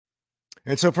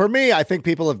And so for me, I think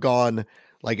people have gone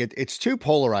like it's too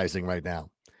polarizing right now.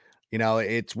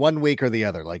 It's one week or the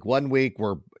other. Like one week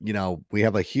we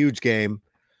have a huge game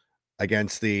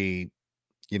against the,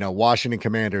 Washington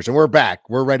Commanders and we're back.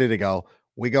 We're ready to go.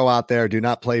 We go out there, do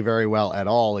not play very well at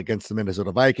all against the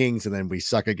Minnesota Vikings, and then we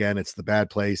suck again. It's the bad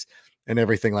place and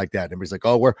everything like that. And everybody's like,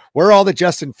 oh, we're all the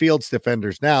Justin Fields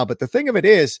defenders now. But the thing of it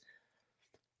is,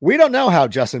 we don't know how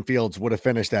Justin Fields would have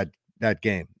finished that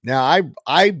game. Now,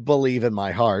 I believe in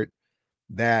my heart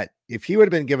that if he would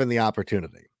have been given the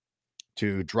opportunity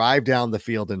to drive down the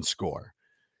field and score,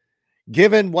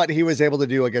 given what he was able to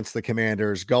do against the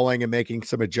Commanders, going and making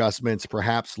some adjustments,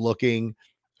 perhaps looking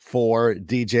for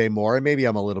DJ Moore, and maybe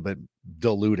I'm a little bit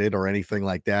diluted or anything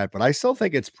like that, but I still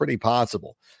think it's pretty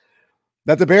possible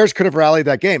that the Bears could have rallied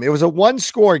that game. It was a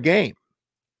one-score game,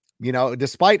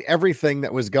 despite everything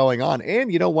that was going on.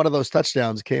 And, one of those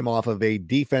touchdowns came off of a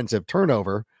defensive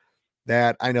turnover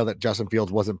that I know that Justin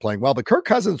Fields wasn't playing well, but Kirk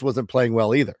Cousins wasn't playing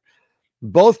well either.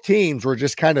 Both teams were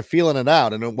just kind of feeling it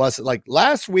out. And it was like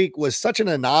last week was such an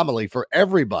anomaly for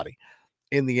everybody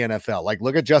in the NFL. Like,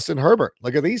 look at Justin Herbert.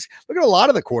 Look at a lot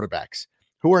of the quarterbacks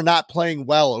who are not playing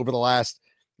well over the last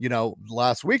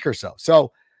week or so.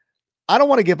 So I don't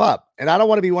want to give up, and I don't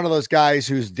want to be one of those guys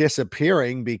who's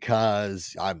disappearing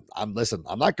because I'm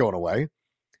not going away.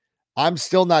 I'm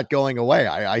still not going away.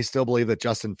 I still believe that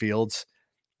Justin Fields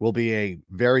will be a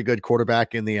very good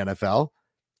quarterback in the NFL.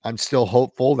 I'm still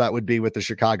hopeful that would be with the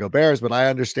Chicago Bears, but I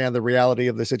understand the reality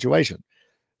of the situation.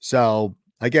 So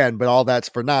again, but all that's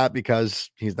for naught because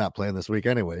he's not playing this week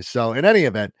anyway. So in any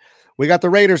event, we got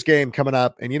the Raiders game coming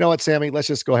up. And you know what, Sammy? Let's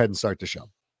just go ahead and start the show.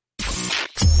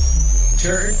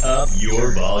 Turn up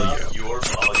your volume.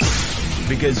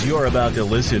 Because you're about to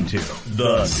listen to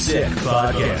The Sick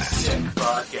Podcast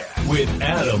with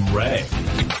Adam Ray.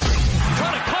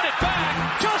 Trying to cut it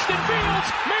back. Justin Fields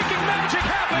making magic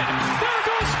happen. There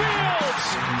goes Fields.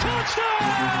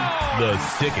 Touchdown. The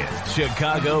sickest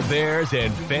Chicago Bears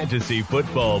and fantasy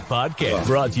football podcast.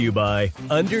 Brought to you by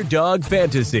Underdog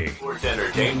Fantasy. Sports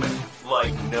entertainment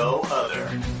like no other.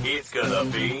 It's gonna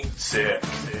be sick.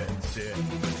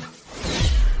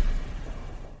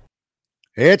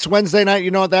 It's Wednesday night.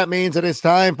 You know what that means. It is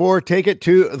time for Take It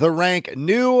to the Rank.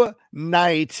 New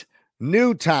night,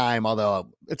 new time, although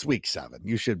it's week 7.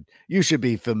 You should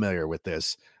be familiar with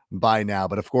this by now.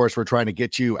 But of course, we're trying to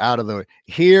get you out of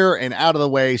the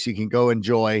way so you can go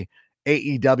enjoy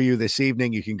AEW this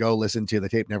evening. You can go listen to the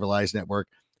Tape Never Lies Network.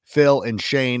 Phil and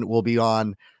Shane will be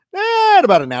on at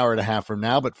about an hour and a half from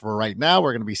now. But for right now,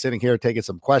 we're going to be sitting here taking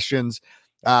some questions.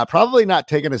 Probably not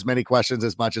taking as many questions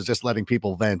as much as just letting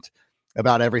people vent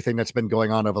about everything that's been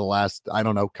going on over the last,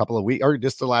 couple of weeks or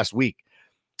just the last week,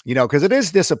 because it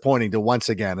is disappointing to once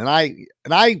again. And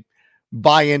I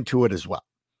buy into it as well.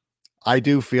 I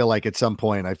do feel like at some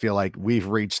point, I feel like we've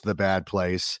reached the bad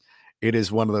place. It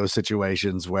is one of those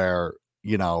situations where,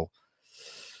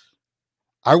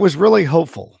 I was really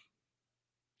hopeful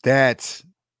that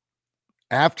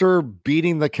after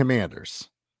beating the Commanders,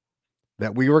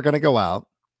 that we were going to go out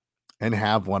and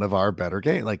have one of our better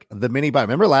games, like the mini bye.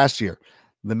 Remember last year,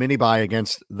 the mini bye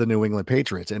against the New England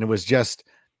Patriots, and it was just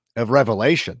a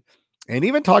revelation. And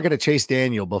even talking to Chase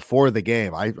Daniel before the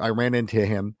game, I ran into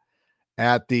him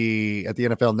at the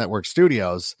NFL Network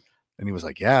studios, and he was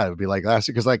like, "Yeah, it would be like last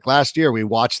year," because like last year we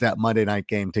watched that Monday night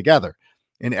game together,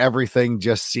 and everything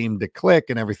just seemed to click,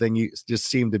 and everything just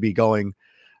seemed to be going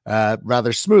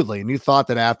rather smoothly. And you thought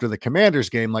that after the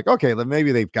Commanders game, like, okay, then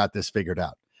maybe they've got this figured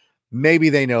out. Maybe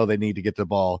they know they need to get the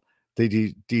ball to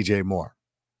DJ Moore.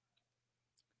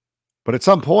 But at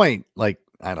some point, like,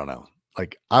 I don't know,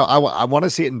 like I want to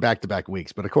see it in back-to-back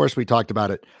weeks. But of course, we talked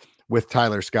about it with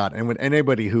Tyler Scott. And when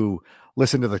anybody who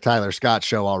listened to the Tyler Scott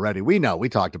show already, we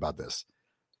talked about this.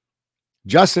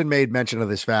 Justin made mention of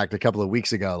this fact a couple of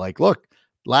weeks ago. Like, look,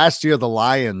 last year, the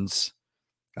Lions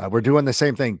were doing the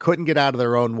same thing, couldn't get out of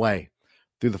their own way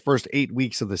through the first 8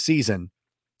 weeks of the season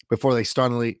before they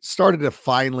started to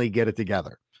finally get it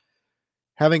together,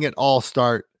 having it all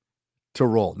start to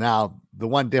roll. Now, the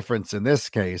one difference in this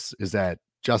case is that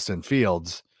Justin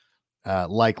Fields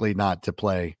likely not to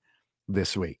play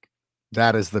this week.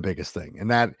 That is the biggest thing. And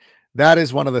that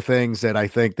is one of the things that I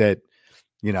think that,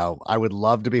 I would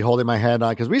love to be holding my hand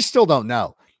on because we still don't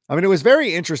know. I mean, it was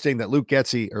very interesting that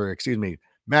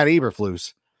Matt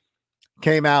Eberflus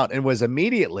came out and was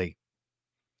immediately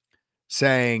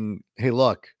saying, hey,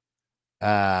 look,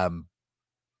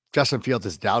 Justin Fields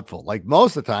is doubtful. Like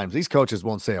most of the times, these coaches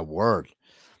won't say a word.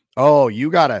 Oh, you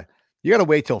gotta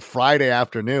wait till Friday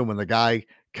afternoon when the guy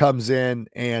comes in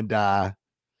and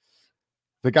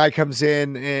The guy comes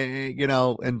in,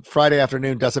 and Friday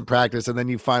afternoon doesn't practice, and then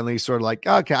you finally sort of like,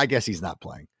 okay, I guess he's not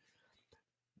playing.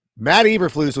 Matt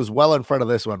Eberflus was well in front of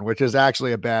this one, which is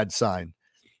actually a bad sign.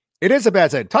 It is a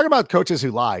bad sign. Talking about coaches who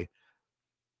lie.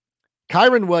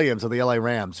 Kyron Williams of the LA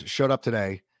Rams showed up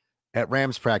today at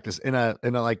Rams practice in a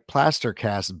like plaster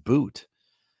cast boot.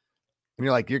 And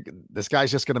you're like, this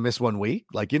guy's just going to miss 1 week.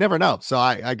 Like, you never know. So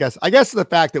I guess the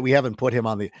fact that we haven't put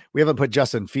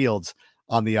Justin Fields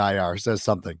on the IR says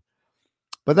something,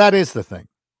 but that is the thing.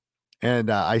 And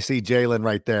I see Jalen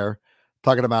right there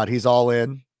talking about he's all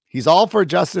in. He's all for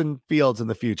Justin Fields in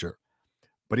the future,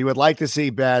 but he would like to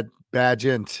see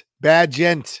Bagent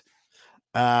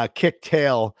kick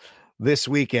tail this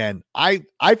weekend.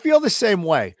 I feel the same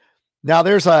way. Now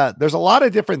there's a lot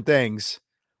of different things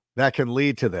that can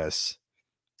lead to this.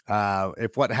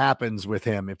 If what happens with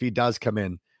him, if he does come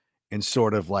in and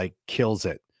sort of like kills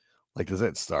it, like, does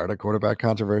it start a quarterback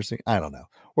controversy? I don't know.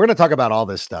 We're going to talk about all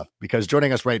this stuff because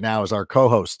joining us right now is our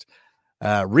co-host,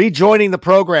 rejoining the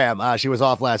program. She was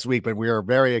off last week, but we are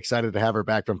very excited to have her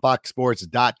back from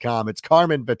foxsports.com. It's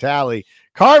Carmen Vitale.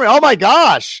 Carmen, oh my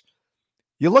gosh.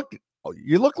 You look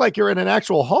like you're in an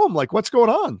actual home. Like, what's going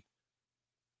on?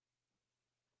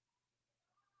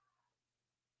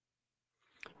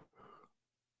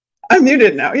 I'm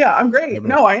muted now. Yeah, I'm great.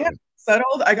 No, I am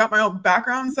settled. I got my own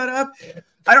background set up.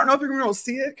 I don't know if you're going to be able to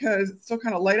see it because it's still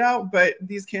kind of light out, but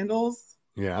these candles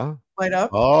light up.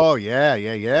 Oh, yeah.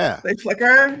 They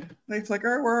flicker.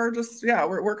 We're just,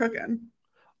 we're cooking.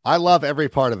 I love every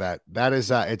part of that. That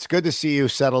is, it's good to see you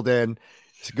settled in.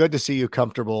 It's good to see you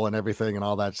comfortable and everything and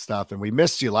all that stuff. And we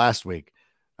missed you last week.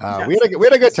 Yes. We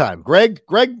had a good time.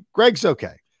 Greg's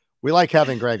okay. We like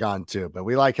having Greg on too, but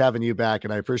we like having you back,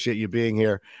 and I appreciate you being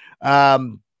here.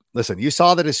 Listen, you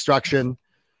saw the destruction.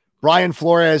 Brian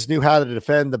Flores knew how to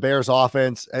defend the Bears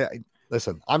offense.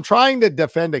 Listen, I'm trying to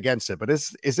defend against it, but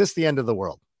is this the end of the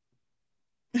world?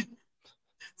 It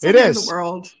is. The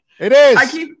world. It is.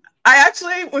 I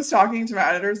actually was talking to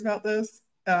my editors about this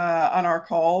on our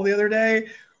call the other day,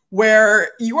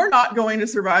 where you are not going to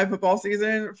survive football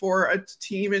season for a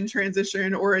team in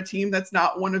transition or a team that's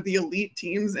not one of the elite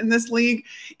teams in this league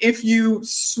if you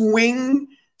swing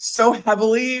so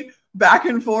heavily back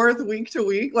and forth week to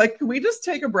week. Like, can we just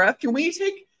take a breath? Can we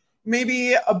take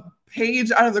maybe a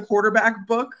page out of the quarterback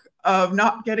book of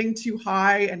not getting too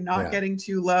high and not getting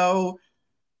too low?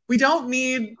 We don't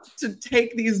need to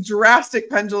take these drastic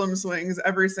pendulum swings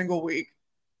every single week.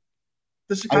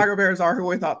 The Chicago Bears are who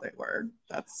we thought they were.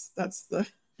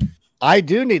 I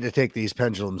do need to take these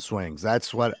pendulum swings.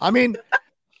 That's what I mean.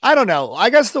 I don't know. I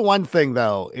guess the one thing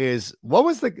though is what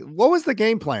was the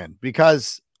game plan?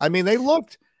 Because I mean, they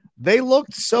looked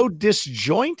so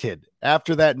disjointed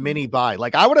after that mini bye.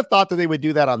 Like, I would have thought that they would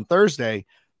do that on Thursday,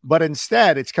 but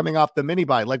instead it's coming off the mini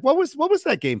bye. Like, what was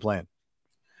that game plan?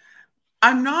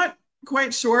 I'm not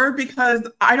quite sure, because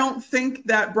I don't think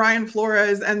that Brian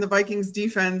Flores and the Vikings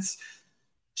defense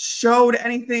showed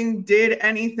anything, did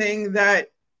anything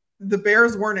that the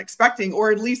Bears weren't expecting,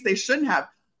 or at least they shouldn't have.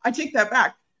 I take that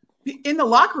back. In the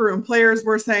locker room, players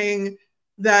were saying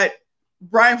that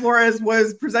Brian Flores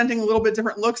was presenting a little bit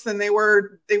different looks than they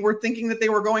were thinking that they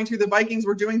were going to. The Vikings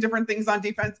were doing different things on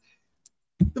defense.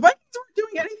 The Vikings weren't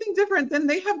doing anything different than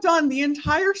they have done the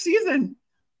entire season.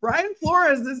 Brian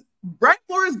Flores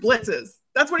blitzes.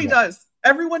 That's what he does.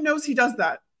 Everyone knows he does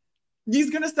that. He's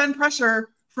going to send pressure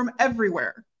from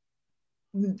everywhere.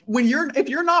 If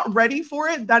you're not ready for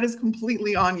it, that is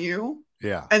completely on you.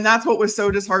 Yeah. And that's what was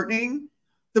so disheartening.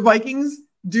 The Vikings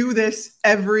do this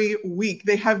every week.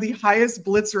 They have the highest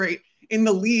blitz rate in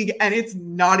the league, and it's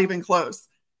not even close.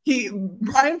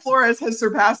 Brian Flores has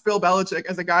surpassed Bill Belichick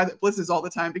as a guy that blitzes all the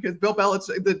time, because Bill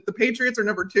Belichick, the Patriots are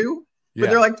number 2, but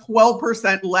they're like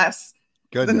 12% less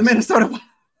than the Minnesota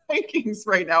Vikings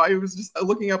right now. I was just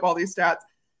looking up all these stats.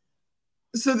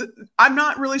 So I'm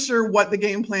not really sure what the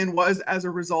game plan was as a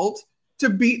result. To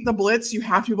beat the blitz, you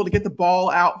have to be able to get the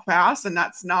ball out fast, and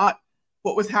that's not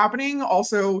what was happening.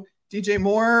 Also, DJ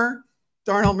Moore,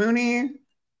 Darnell Mooney,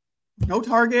 no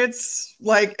targets,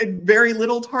 like very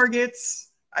little targets.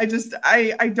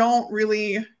 I don't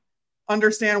really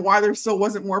understand why there still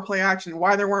wasn't more play action,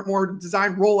 why there weren't more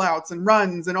design rollouts and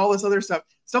runs and all this other stuff.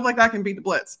 Stuff like that can beat the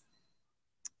blitz.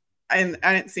 And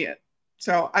I didn't see it.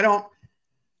 So I don't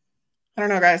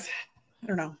know, guys. I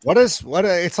don't know.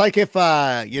 It's like if,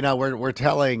 we're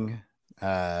telling,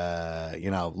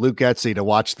 Luke Getsy to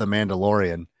watch The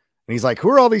Mandalorian, and he's like, who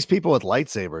are all these people with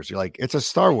lightsabers? You're like, it's a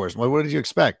Star Wars. What did you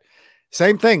expect?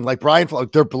 Same thing. Like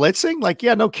they're blitzing. Like,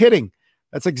 yeah, no kidding.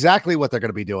 That's exactly what they're going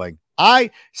to be doing.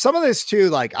 Some of this too,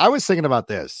 like I was thinking about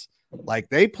this, like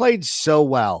they played so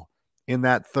well in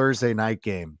that Thursday night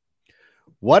game.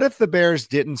 What if the Bears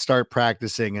didn't start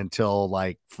practicing until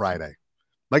like Friday?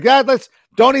 Like that,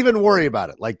 don't even worry about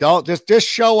it. Like, don't just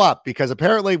show up, because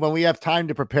apparently when we have time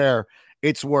to prepare,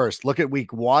 it's worse. Look at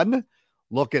week 1.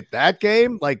 Look at that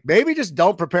game. Like, maybe just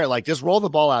don't prepare. Like, just roll the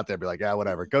ball out there. Be like, yeah,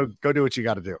 whatever. Go do what you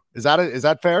got to do. Is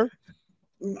that fair?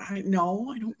 No,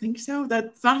 I don't think so.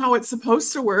 That's not how it's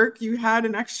supposed to work. You had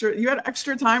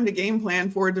extra time to game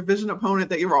plan for a division opponent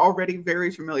that you were already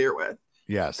very familiar with.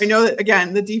 Yes. I know that,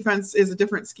 again, the defense is a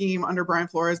different scheme under Brian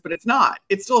Flores, but it's not.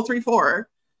 It's still a 3-4.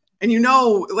 And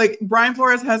like Brian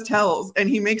Flores has tells, and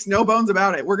he makes no bones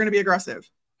about it. We're going to be aggressive.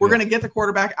 We're going to get the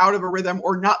quarterback out of a rhythm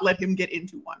or not let him get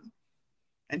into one.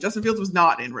 And Justin Fields was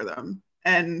not in rhythm.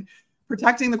 And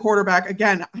protecting the quarterback,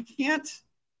 again, I can't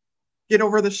get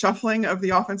over the shuffling of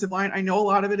the offensive line. I know a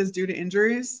lot of it is due to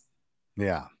injuries.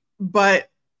 Yeah.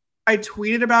 But I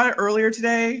tweeted about it earlier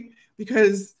today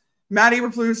because Matt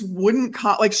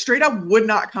Eberflus straight up would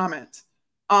not comment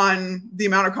on the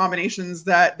amount of combinations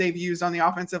that they've used on the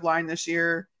offensive line this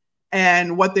year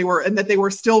and that they were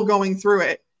still going through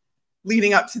it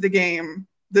leading up to the game,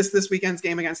 this weekend's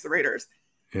game against the Raiders.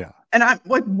 Yeah. And I'm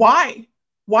like, why?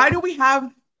 Why do we have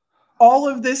all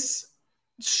of this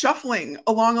shuffling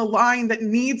along a line that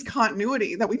needs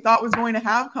continuity, that we thought was going to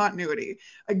have continuity?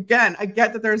 Again, I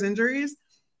get that there's injuries.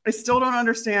 I still don't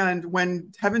understand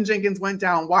when Tevin Jenkins went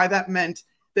down, why that meant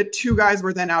that 2 guys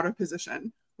were then out of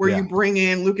position, where you bring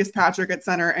in Lucas Patrick at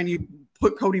center and you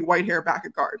put Cody Whitehair back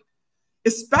at guard,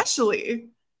 especially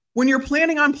when you're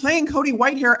planning on playing Cody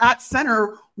Whitehair at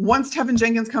center once Tevin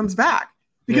Jenkins comes back,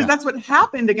 because that's what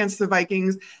happened against the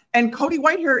Vikings. And Cody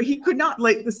Whitehair, he could not,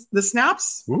 like, the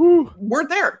snaps weren't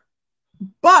there.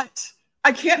 But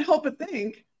I can't help but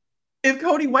think, if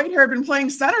Cody Whitehair had been playing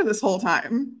center this whole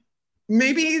time,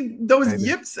 maybe those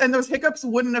yips and those hiccups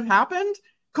wouldn't have happened.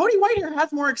 Cody Whitehair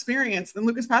has more experience than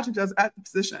Lucas Patrick does at the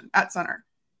position at center.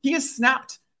 He has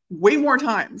snapped way more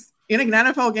times in an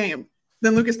NFL game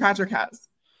than Lucas Patrick has.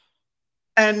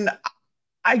 And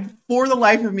I, for the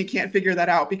life of me, can't figure that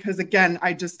out, because, again,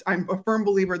 I'm a firm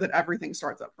believer that everything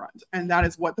starts up front. And that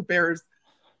is what the Bears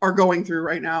are going through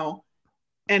right now.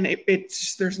 And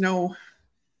there's no,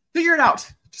 figure it out.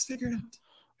 Just figure it out.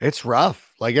 It's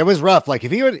rough. Like, it was rough. Like,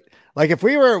 if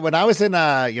we were, when I was in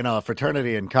a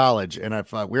fraternity in college, and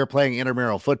if we were playing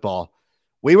intramural football,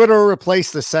 we would have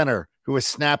replaced the center who was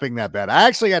snapping that bad. I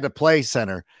actually had to play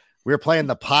center. We were playing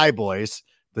the Pi boys,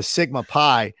 the Sigma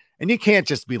Pi, and you can't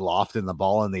just be lofting the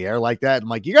ball in the air like that. And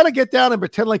like, you got to get down and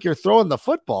pretend like you're throwing the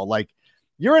football. Like,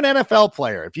 you're an NFL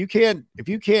player. If you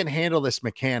can't handle this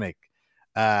mechanic,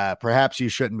 perhaps you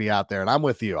shouldn't be out there. And I'm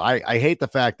with you. I hate the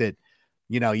fact that,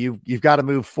 you've got to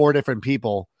move 4 different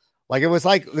people. Like, it was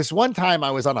like this one time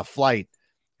I was on a flight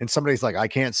and somebody's like, I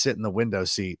can't sit in the window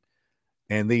seat.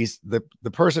 And the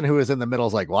person who is in the middle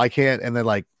is like, well, I can't. And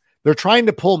they're trying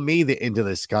to pull me into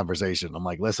this conversation. I'm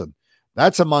like, listen,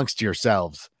 that's amongst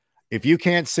yourselves. If you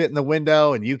can't sit in the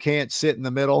window and you can't sit in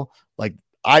the middle, like,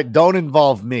 I don't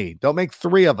involve me. Don't make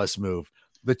 3 of us move.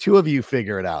 The 2 of you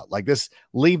figure it out. Like, this,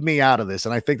 leave me out of this.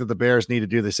 And I think that the Bears need to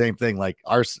do the same thing. Like,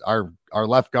 our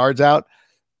left guard's out.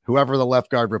 Whoever the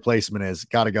left guard replacement is,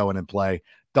 got to go in and play.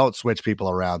 Don't switch people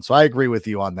around. So I agree with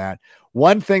you on that.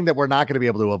 One thing that we're not going to be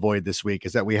able to avoid this week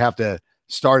is that we have to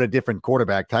start a different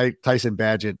quarterback. Tyson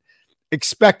Bagent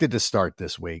expected to start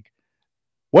this week.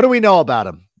 What do we know about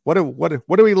him? What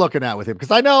are we looking at with him?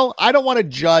 Because I know I don't want to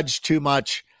judge too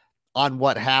much on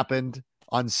what happened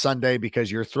on Sunday,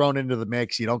 because you're thrown into the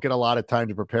mix. You don't get a lot of time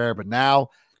to prepare, but now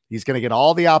he's going to get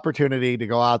all the opportunity to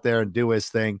go out there and do his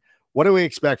thing. What do we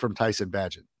expect from Tyson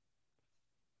Bagent?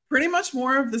 Pretty much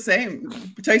more of the same.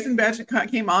 Tyson Bagent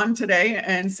came on today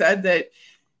and said that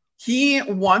he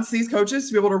wants these coaches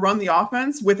to be able to run the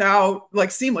offense without,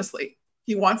 like, seamlessly.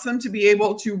 He wants them to be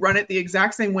able to run it the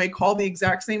exact same way, call the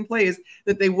exact same plays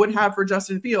that they would have for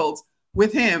Justin Fields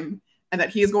with him, and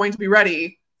that he is going to be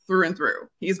ready through and through.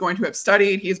 He's going to have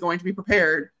studied. He's going to be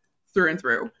prepared through and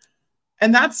through.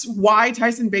 And that's why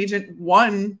Tyson Bagent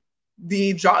won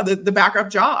the job, the backup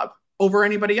job over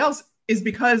anybody else, is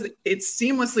because it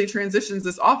seamlessly transitions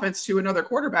this offense to another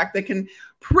quarterback that can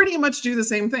pretty much do the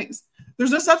same things.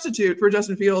 There's no substitute for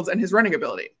Justin Fields and his running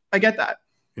ability. I get that.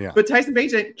 Yeah. But Tyson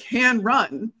Bagent can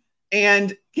run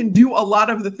and can do a lot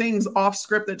of the things off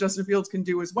script that Justin Fields can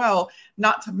do as well,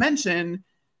 not to mention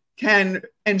can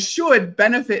and should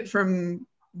benefit from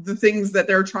the things that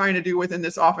they're trying to do within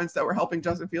this offense that were helping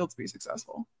Justin Fields be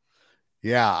successful.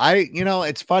 Yeah,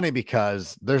 it's funny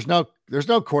because there's no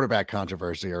quarterback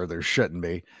controversy, or there shouldn't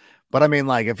be. But I mean,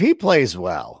 like, if he plays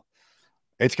well,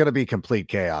 it's going to be complete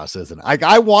chaos, isn't it?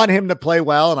 I want him to play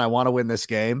well and I want to win this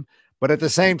game, But at the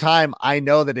same time, I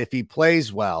know that if he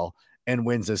plays well and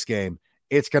wins this game,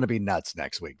 it's going to be nuts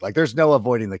next week. Like there's no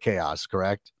avoiding the chaos,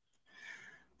 correct?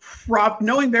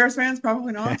 Knowing Bears fans,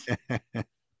 probably not.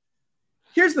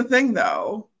 Here's the thing,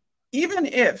 though. Even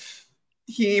if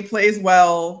he plays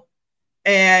well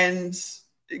and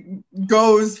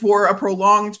goes for a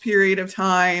prolonged period of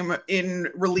time in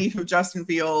relief of Justin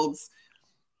Fields,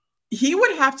 he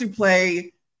would have to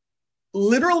play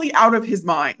literally out of his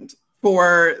mind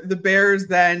for the Bears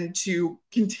then to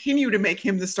continue to make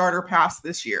him the starter past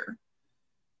this year.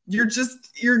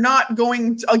 You're not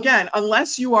going to, again,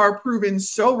 unless you are proven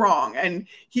so wrong and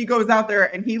he goes out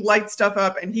there and he lights stuff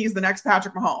up and he's the next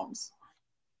Patrick Mahomes.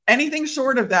 Anything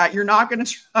short of that, you're not going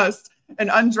to trust an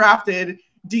undrafted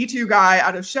D2 guy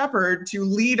out of Shepherd to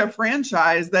lead a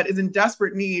franchise that is in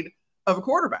desperate need of a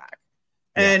quarterback.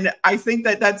 Yeah. And I think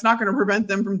that that's not going to prevent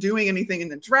them from doing anything in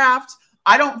the draft.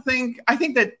 I think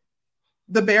that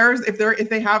the Bears, if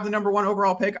they have the number 1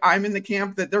 overall pick, I'm in the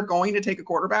camp that they're going to take a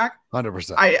quarterback.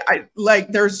 100%. I like,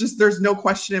 there's no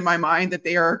question in my mind that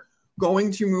they are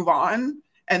going to move on.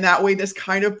 And that way this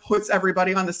kind of puts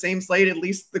everybody on the same slate. At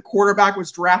least the quarterback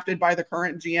was drafted by the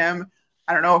current GM.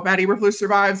 I don't know if Matt Eberflus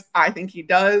survives. I think he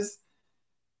does.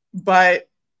 But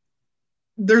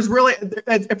there's really,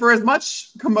 for as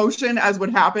much commotion as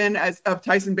would happen of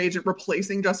Tyson Bagent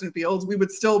replacing Justin Fields, we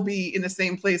would still be in the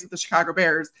same place with the Chicago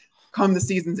Bears come the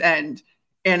season's end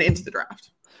and into the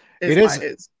draft.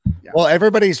 Yeah. Well,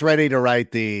 everybody's ready to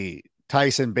write the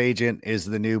Tyson Bagent is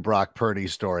the new Brock Purdy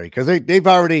story because they've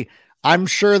already, I'm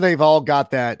sure they've all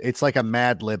got that. It's like a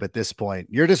Mad Lib at this point.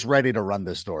 You're just ready to run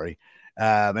this story.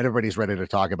 And everybody's ready to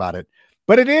talk about it.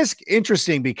 But it is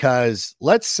interesting because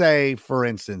let's say, for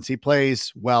instance, he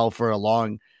plays well for a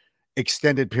long,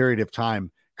 extended period of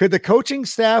time. Could the coaching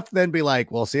staff then be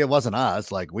like, well, see, it wasn't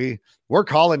us. Like we're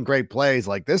calling great plays.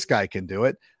 Like this guy can do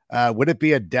it. Would it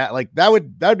be that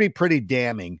would be pretty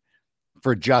damning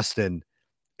for Justin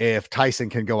if Tyson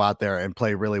can go out there and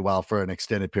play really well for an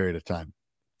extended period of time?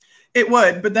 It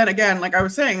would. But then again, like I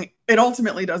was saying, it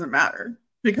ultimately doesn't matter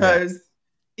because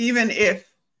even if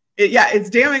it's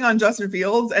damning on Justin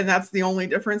Fields, and that's the only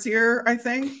difference here, I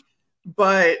think.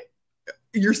 But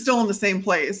you're still in the same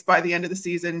place by the end of the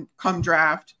season, come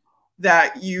draft,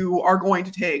 that you are going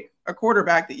to take a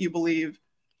quarterback that you believe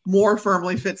more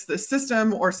firmly fits this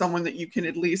system or someone that you can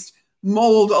at least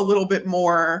mold a little bit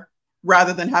more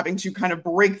rather than having to kind of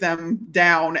break them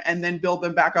down and then build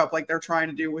them back up like they were trying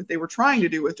to do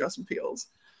with Justin Fields.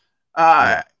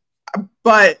 But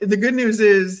the good news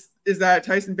is that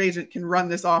Tyson Bagent can run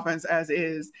this offense as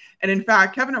is. And in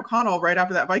fact, Kevin O'Connell, right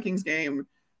after that Vikings game,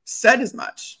 said as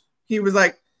much. He was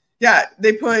like, yeah,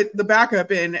 they put the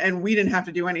backup in and we didn't have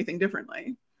to do anything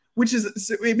differently,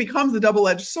 it becomes a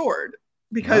double-edged sword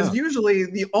because usually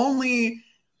the only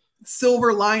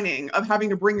silver lining of having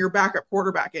to bring your backup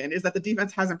quarterback in is that the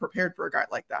defense hasn't prepared for a guy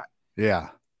like that. Yeah.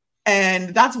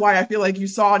 And that's why I feel like you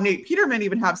saw Nate Peterman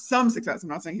even have some success. I'm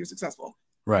not saying he was successful,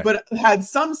 right? But had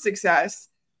some success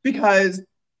because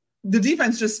the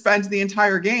defense just spent the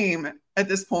entire game at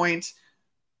this point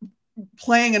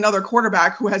playing another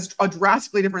quarterback who has a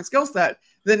drastically different skill set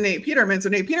than Nate Peterman. So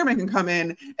Nate Peterman can come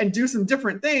in and do some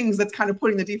different things that's kind of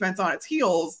putting the defense on its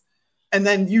heels. And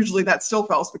then usually that still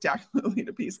fell spectacularly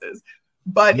to pieces.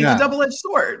 But it's a double-edged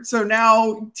sword. So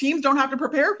now teams don't have to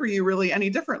prepare for you really any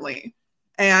differently.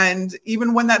 And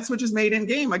even when that switch is made in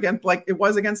game, again, like it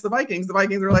was against the Vikings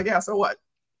are like, yeah, so what?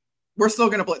 We're still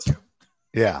going to blitz you.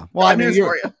 Yeah. Well, I mean, you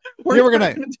were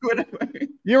going to do it anyway.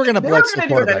 You were going to blitz the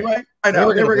quarterback. Anyway. I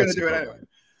know they were going to do it anyway.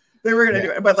 They were going to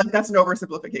do it, but like that's an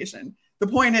oversimplification. The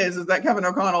point is that Kevin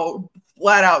O'Connell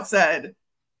flat out said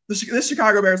this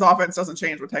Chicago Bears offense doesn't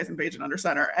change with Tyson Bagent under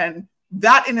center, and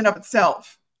that in and of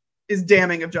itself is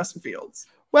damning of Justin Fields.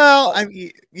 Well, I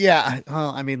mean, yeah.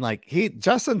 Well, I mean, like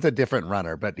Justin's a different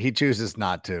runner, but he chooses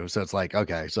not to. So it's like,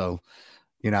 okay, so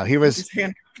he was. He's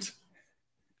handcuffed.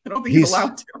 I don't think he's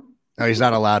allowed to. No, he's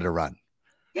not allowed to run.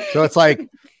 So it's like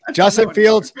Justin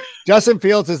Fields. Justin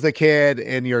Fields is the kid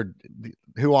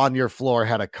who on your floor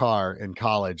had a car in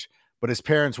college, but his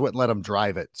parents wouldn't let him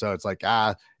drive it. So it's like,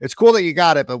 it's cool that you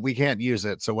got it, but we can't use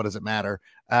it. So what does it matter?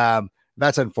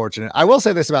 That's unfortunate. I will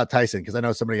say this about Tyson, because I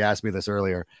know somebody asked me this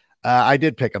earlier. I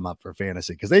did pick him up for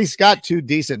fantasy because he's got 2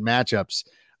 decent matchups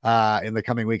in the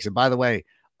coming weeks. And by the way,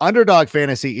 Underdog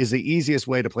Fantasy is the easiest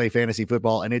way to play fantasy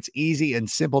football, and it's easy and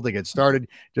simple to get started.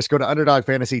 Just go to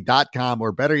underdogfantasy.com,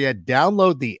 or better yet,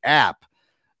 download the app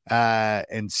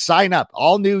and sign up.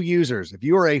 All new users, if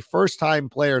you are a first-time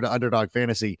player to Underdog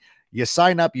Fantasy, you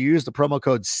sign up, you use the promo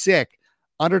code SICK.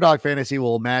 Underdog Fantasy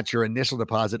will match your initial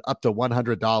deposit up to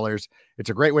 $100. It's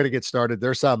a great way to get started.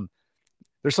 There's some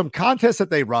there's some contests that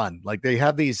they run. Like they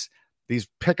have these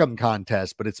pick'em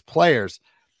contests, but it's players.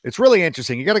 It's really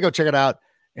interesting. You got to go check it out.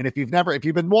 And if you've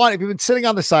been sitting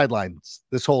on the sidelines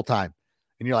this whole time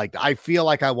and you're like, I feel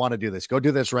like I want to do this, go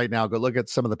do this right now. Go look at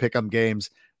some of the pick'em games.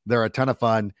 They're a ton of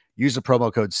fun. Use the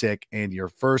promo code SICK and your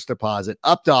first deposit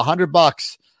up to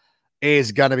 $100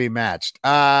 is going to be matched.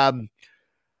 I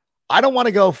don't want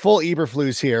to go full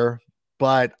Eberflus here,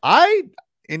 but I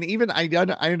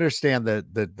understand that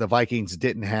the Vikings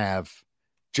didn't have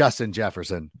Justin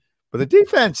Jefferson, but the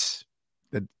defense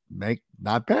did make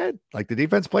not bad. Like the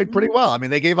defense played pretty well. I mean,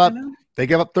 they gave up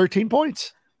 13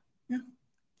 points.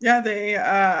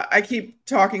 Yeah. I keep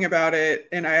talking about it,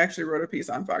 and I actually wrote a piece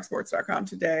on foxsports.com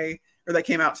today, or that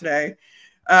came out today,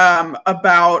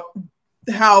 about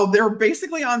how they're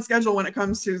basically on schedule when it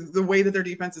comes to the way that their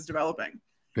defense is developing.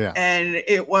 Yeah. And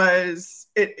it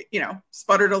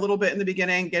sputtered a little bit in the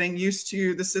beginning, getting used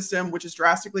to the system, which is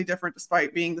drastically different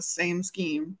despite being the same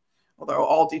scheme, although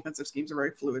all defensive schemes are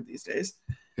very fluid these days.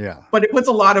 Yeah. But it puts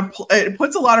a lot of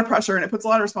pressure and it puts a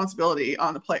lot of responsibility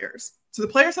on the players. So the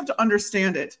players have to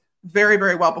understand it very,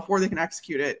 very well before they can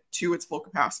execute it to its full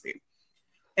capacity.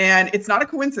 And it's not a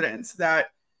coincidence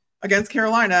that against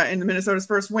Carolina in Minnesota's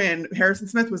first win, Harrison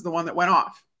Smith was the one that went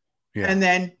off. Yeah. And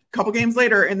then a couple games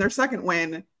later in their second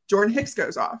win, Jordan Hicks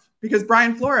goes off because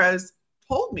Brian Flores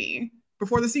told me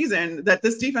before the season that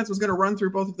this defense was going to run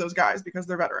through both of those guys because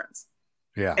they're veterans.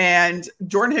 Yeah. And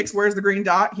Jordan Hicks wears the green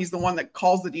dot. He's the one that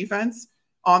calls the defense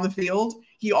on the field.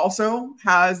 He also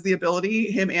has the ability,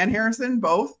 him and Harrison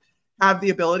both have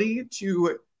the ability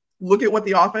to look at what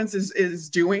the offense is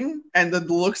doing and the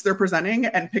looks they're presenting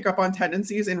and pick up on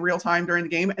tendencies in real time during the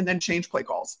game and then change play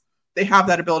calls. They have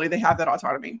that ability. They have that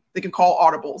autonomy. They can call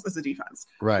audibles as a defense,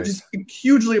 right? Which is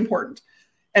hugely important.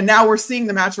 And now we're seeing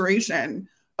the maturation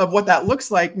of what that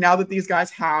looks like now that these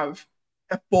guys have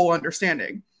a full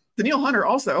understanding. Danielle Hunter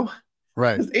also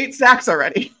has 8 sacks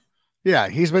already. Yeah,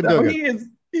 he's been doing it.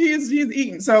 He's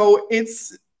eaten. So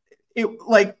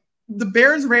like the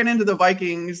Bears ran into the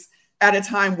Vikings at a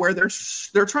time where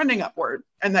they're trending upward,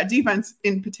 and that defense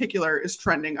in particular is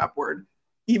trending upward,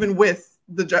 even with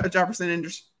the Jefferson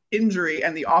injury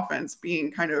and the offense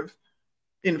being kind of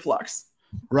in flux.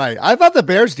 Right. I thought the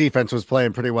Bears defense was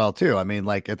playing pretty well too. I mean,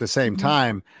 like at the same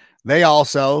time, they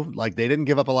also they didn't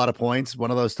give up a lot of points. One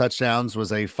of those touchdowns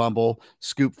was a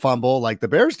scoop fumble. Like the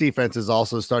Bears defense is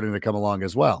also starting to come along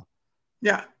as well.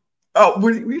 Yeah. Oh,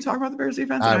 were you talking about the Bears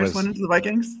defense? I just went into the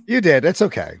Vikings. You did. It's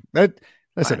okay.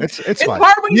 Listen, it's fine.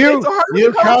 Hard when you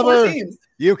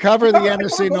cover the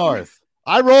NFC North.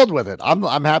 I rolled with it.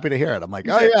 I'm happy to hear it. I'm like,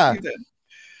 yeah.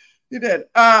 You did.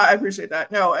 I appreciate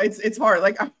that. No, it's hard.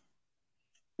 Like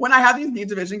when I have these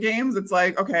division games, it's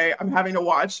like, okay, I'm having to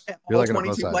watch all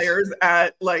 22 players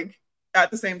at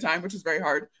the same time, which is very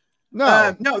hard.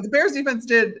 No, the Bears defense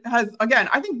again,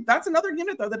 I think that's another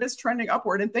unit though that is trending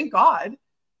upward, and thank God.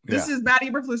 This is Matt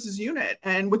Eberflus's unit,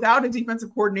 and without a defensive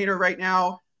coordinator right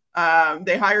now,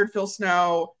 they hired Phil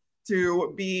Snow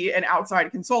to be an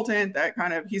outside consultant.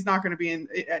 That he's not going to be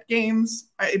at games,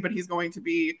 but he's going to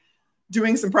be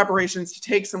doing some preparations to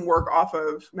take some work off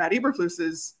of Matt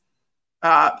Eberflus's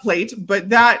plate. But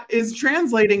that is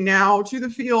translating now to the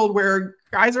field where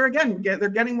guys are they're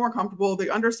getting more comfortable. They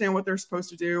understand what they're supposed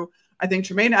to do. I think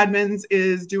Tremaine Edmonds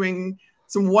is doing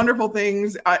some wonderful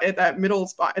things at that middle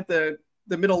spot, at the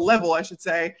middle level, I should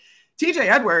say. TJ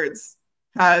Edwards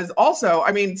has also,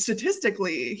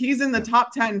 statistically, he's in the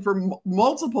top 10 for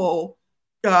multiple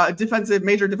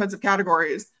major defensive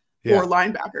categories for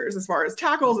linebackers, as far as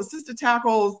tackles, assisted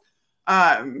tackles,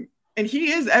 and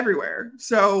he is everywhere.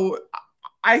 So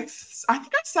I think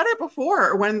I said it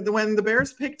before when the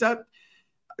Bears picked up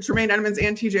Tremaine Edmonds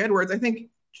and TJ Edwards. I think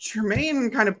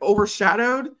Tremaine kind of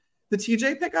overshadowed the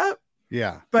TJ pickup.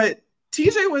 Yeah, but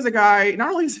TJ was a guy,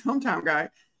 not only his hometown guy,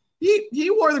 he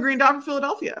wore the green dot for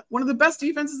Philadelphia, one of the best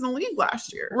defenses in the league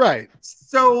last year. Right.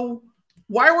 So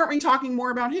why weren't we talking more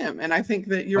about him? And I think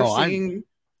that you're seeing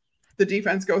the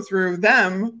defense go through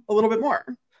them a little bit more.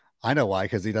 I know why,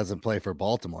 because he doesn't play for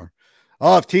Baltimore.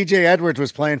 Oh, if TJ Edwards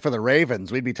was playing for the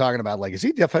Ravens, we'd be talking about is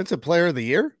he defensive player of the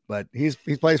year? But he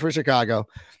plays for Chicago.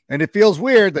 And it feels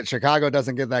weird that Chicago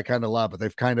doesn't get that kind of love, but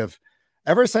they've kind of,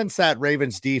 ever since that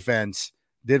Ravens defense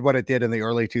did what it did in the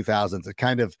early 2000s, it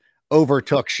kind of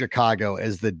overtook Chicago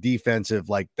as the defensive,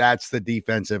 that's the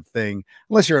defensive thing.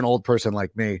 Unless you're an old person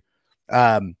like me,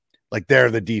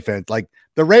 they're the defense. Like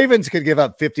the Ravens could give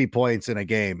up 50 points in a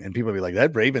game and people be like,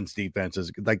 that Ravens defense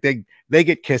is they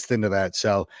get kissed into that.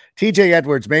 So TJ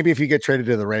Edwards, maybe if you get traded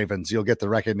to the Ravens, you'll get the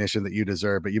recognition that you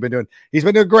deserve, but he's been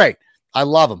doing great. I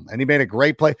love him. And he made a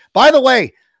great play. By the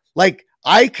way,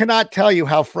 I cannot tell you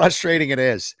how frustrating it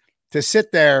is to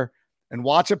sit there and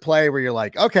watch a play where you're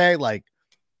like, okay, like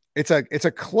it's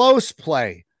a close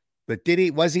play, but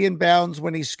was he in bounds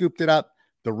when he scooped it up?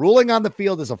 The ruling on the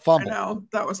field is a fumble. I know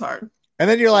that was hard. And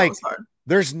then you're like,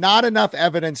 there's not enough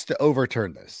evidence to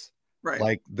overturn this. Right.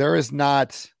 Like there is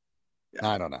not,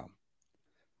 I don't know.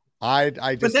 I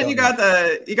just, but then you got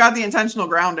the intentional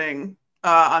grounding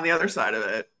on the other side of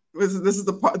it. This is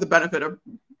the benefit of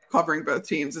covering both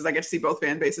teams is I get to see both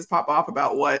fan bases pop off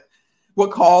about what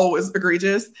call was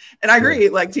egregious. And I agree,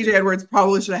 like TJ Edwards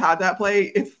probably should have had that play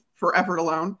if for effort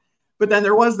alone. But then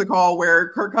there was the call where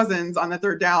Kirk Cousins on the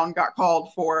third down got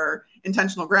called for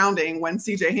intentional grounding when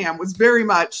CJ Ham was very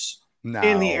much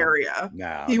in the area.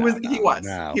 He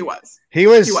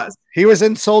was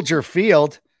in Soldier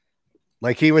Field.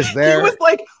 Like he was there. He was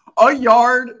like a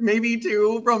yard, maybe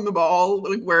two from the ball,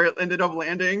 like where it ended up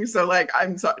landing. So like,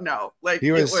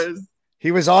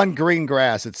 he was on green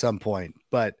grass at some point,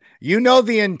 but you know,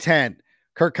 the intent,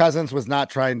 Kirk Cousins was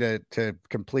not trying to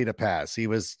complete a pass. He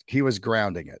was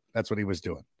grounding it. That's what he was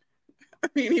doing. I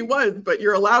mean, he was, but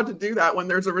you're allowed to do that when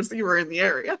there's a receiver in the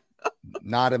area.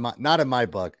 Not in my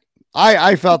book.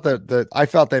 I felt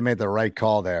they made the right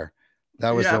call there.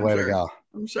 That was the way to go.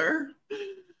 I'm sure.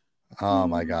 Oh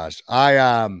my gosh.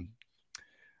 I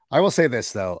will say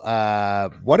this though.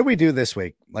 What do we do this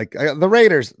week? Like the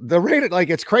Raiders, like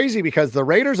it's crazy because the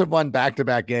Raiders have won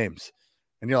back-to-back games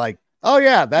and you're like, oh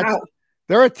yeah,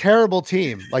 they're a terrible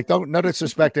team. Like no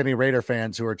disrespect to any Raider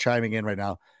fans who are chiming in right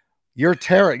now.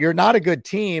 You're not a good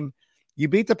team. You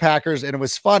beat the Packers and it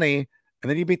was funny. And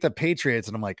then you beat the Patriots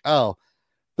and I'm like, oh,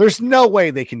 there's no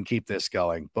way they can keep this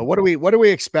going. But what do we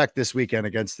expect this weekend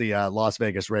against the Las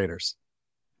Vegas Raiders?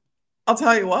 I'll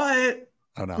tell you what.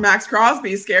 Oh, no. Max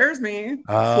Crosby scares me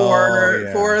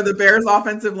for the Bears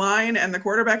offensive line and the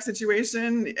quarterback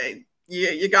situation.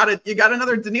 You got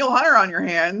another Danielle Hunter on your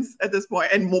hands at this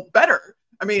point, and better.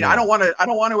 I mean, I don't want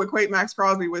to equate Max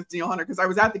Crosby with Danielle Hunter because I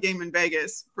was at the game in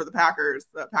Vegas for the Packers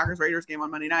Raiders game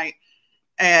on Monday night,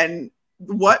 and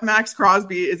what Max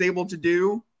Crosby is able to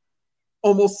do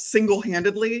almost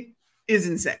single-handedly is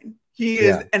insane. He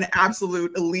is an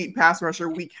absolute elite pass rusher.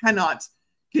 We cannot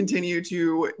continue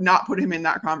to not put him in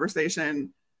that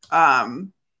conversation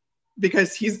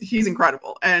because he's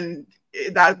incredible. And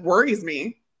that worries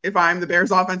me if I'm the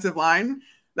Bears offensive line.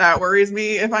 That worries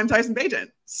me if I'm Tyson Bagent.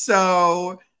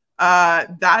 So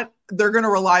that they're going to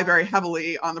rely very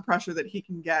heavily on the pressure that he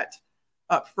can get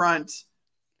up front.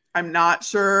 I'm not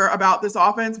sure about this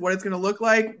offense, what it's going to look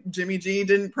like. Jimmy G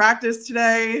didn't practice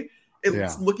today.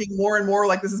 It's looking more and more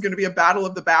like this is going to be a battle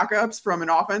of the backups from an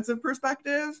offensive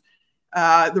perspective.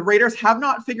 The Raiders have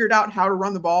not figured out how to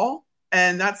run the ball,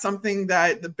 and that's something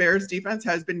that the Bears defense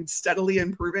has been steadily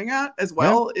improving at as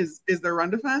well, is their run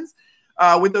defense.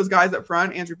 With those guys up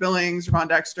front, Andrew Billings, Javon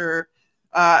Dexter,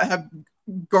 have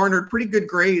garnered pretty good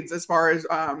grades as far as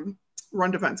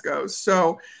run defense goes.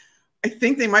 So I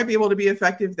think they might be able to be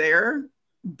effective there,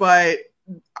 but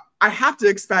I have to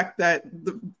expect that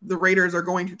the Raiders are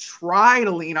going to try to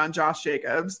lean on Josh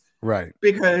Jacobs. Right.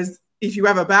 Because if you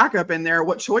have a backup in there,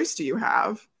 what choice do you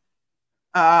have?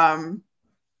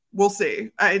 We'll see.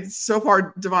 So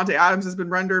far, Devontae Adams has been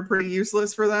rendered pretty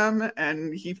useless for them,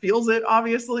 and he feels it,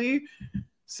 obviously.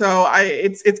 So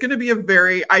it's going to be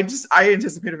I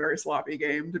anticipate a very sloppy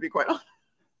game, to be quite honest.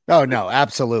 Oh no,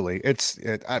 absolutely.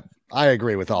 I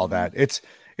agree with all that. It's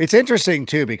interesting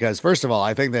too, because first of all,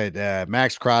 I think that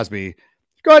Max Crosby,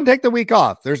 go ahead and take the week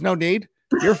off. There's no need.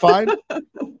 You're fine.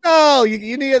 No,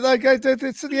 you need like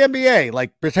it's the NBA.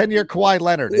 Like pretend you're Kawhi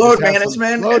Leonard. Load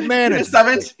management. A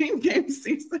 17-game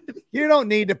season. You don't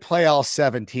need to play all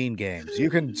 17 games. You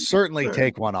can certainly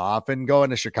take one off and go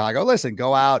into Chicago. Listen,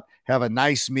 go out, have a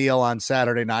nice meal on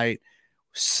Saturday night,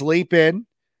 sleep in,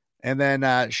 and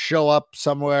then show up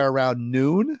somewhere around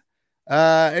noon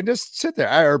and just sit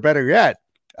there. Or better yet,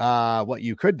 what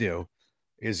you could do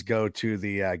is go to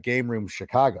the Game Room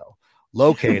Chicago,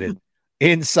 located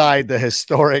inside the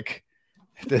historic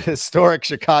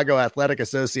Chicago Athletic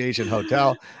Association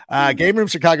Hotel. Game Room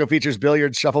Chicago features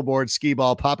billiards, shuffleboard, skee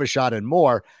ball, pop-a-shot, and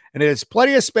more. And it has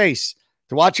plenty of space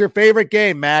to watch your favorite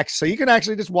game, Max. So you can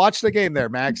actually just watch the game there,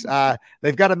 Max.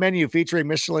 They've got a menu featuring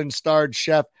Michelin-starred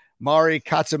chef Mari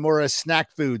Katsumura's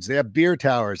snack foods. They have beer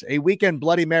towers, a weekend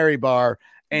Bloody Mary bar,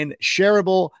 and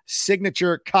shareable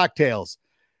signature cocktails.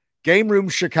 Game Room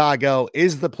Chicago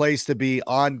is the place to be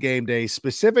on game day,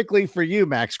 specifically for you,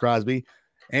 Max Crosby.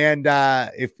 And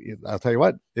if I'll tell you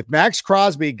what, if Max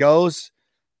Crosby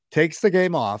takes the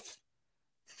game off,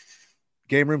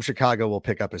 Game Room Chicago will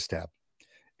pick up his tab.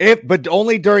 But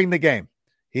only during the game.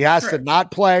 He has to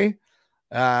not play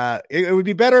It would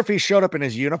be better if he showed up in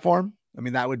his uniform. I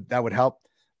mean, that would help.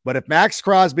 But if Max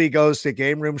Crosby goes to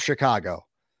Game Room Chicago,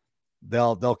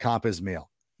 they'll comp his meal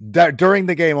during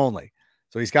the game only.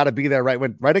 So he's got to be there right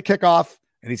at kickoff,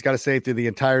 and he's got to stay through the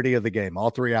entirety of the game, all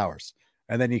 3 hours,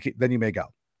 and then you may go,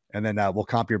 and then we'll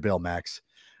comp your bill, Max.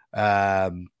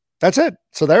 That's it.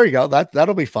 So there you go.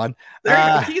 That'll be fun. There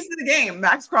you go. Keys to the game.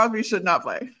 Max Crosby should not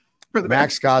play for the Bears.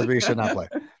 Max Crosby should not play.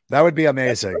 That would be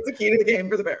amazing. That's the key to the game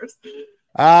for the Bears.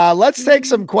 Let's take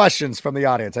some questions from the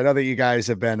audience. I know that you guys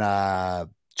have been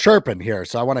chirping here,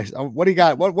 so I want to. What do you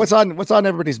got? What's on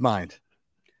everybody's mind?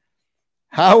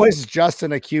 How is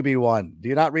Justin a QB1? Do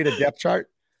you not read a depth chart?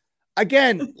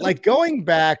 Again, like going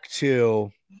back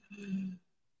to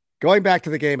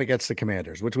the game against the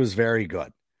Commanders, which was very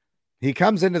good. He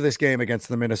comes into this game against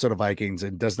the Minnesota Vikings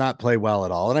and does not play well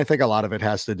at all. And I think a lot of it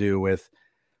has to do with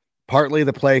partly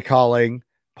the play calling,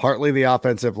 partly the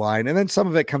offensive line, and then some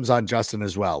of it comes on Justin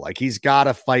as well. Like he's got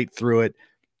to fight through it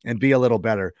and be a little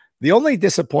better. The only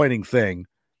disappointing thing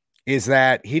is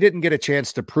that he didn't get a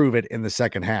chance to prove it in the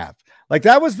second half. Like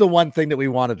that was the one thing that we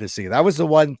wanted to see. That was the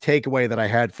one takeaway that I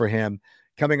had for him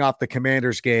coming off the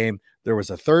Commanders game. There was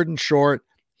a 3rd and short.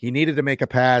 He needed to make a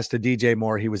pass to DJ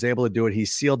Moore. He was able to do it. He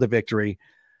sealed the victory.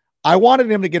 I wanted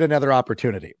him to get another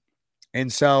opportunity.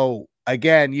 And so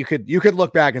again, you could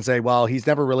look back and say, well, he's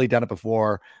never really done it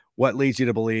before. What leads you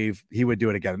to believe he would do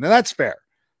it again? Now that's fair.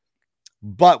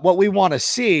 But what we want to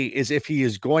see is if he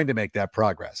is going to make that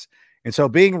progress. And so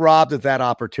being robbed of that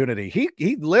opportunity,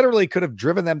 he literally could have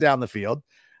driven them down the field.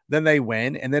 Then they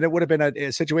win. And then it would have been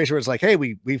a situation where it's like, hey,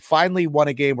 we finally won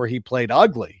a game where he played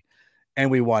ugly and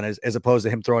we won as opposed to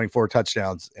him throwing 4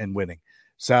 touchdowns and winning.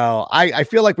 So I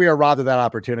feel like we are robbed of that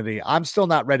opportunity. I'm still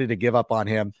not ready to give up on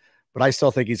him, but I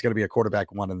still think he's going to be a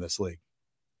quarterback 1 in this league.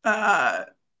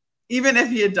 Even if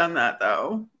he had done that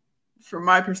though, from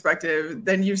my perspective,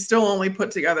 then you still only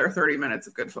put together 30 minutes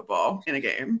of good football in a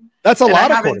game. That's a lot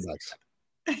of quarterbacks.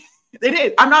 It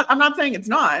is. I'm not saying it's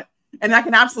not. And that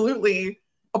can absolutely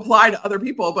apply to other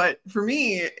people. But for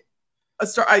me,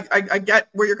 I get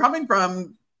where you're coming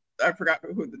from. I forgot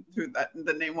who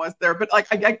the name was there, but like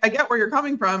I get where you're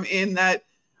coming from in that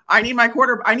I need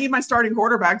my starting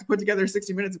quarterback to put together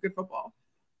 60 minutes of good football.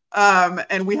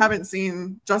 And we haven't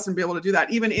seen Justin be able to do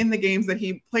that. Even in the games that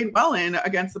he played well in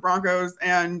against the Broncos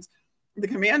and the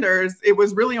Commanders, it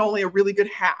was really only a really good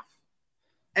half.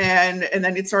 And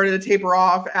then it started to taper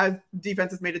off as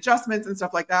defenses made adjustments and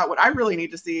stuff like that. What I really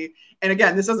need to see, and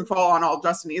again, this doesn't fall on all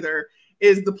Justin either,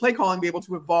 is the play calling be able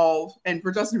to evolve, and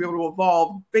for Justin to be able to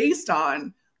evolve based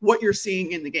on what you're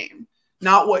seeing in the game.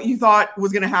 Not what you thought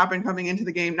was going to happen coming into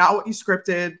the game, not what you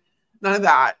scripted, none of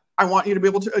that. I want you to be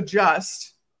able to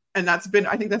adjust. And I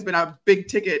think that's been a big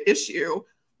ticket issue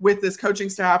with this coaching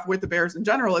staff, with the Bears in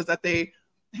general, is that they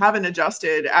haven't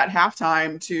adjusted at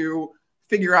halftime to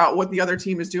figure out what the other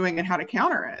team is doing and how to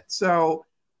counter it. So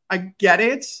I get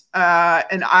it.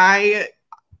 And I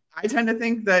tend to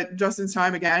think that Justin's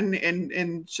time again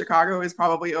in Chicago is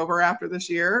probably over after this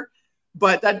year,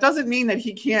 but that doesn't mean that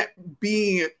he can't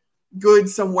be good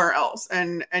somewhere else.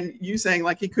 And you saying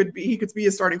like he could be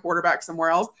a starting quarterback somewhere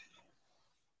else.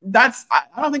 I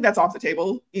don't think that's off the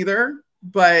table either,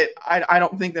 but I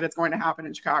don't think that it's going to happen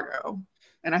in Chicago.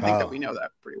 And I think that we know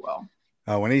that pretty well.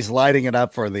 When he's lighting it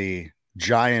up for the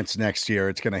Giants next year,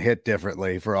 it's going to hit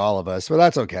differently for all of us, but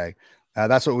that's okay.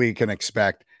 That's what we can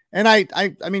expect. And I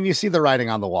mean, you see the writing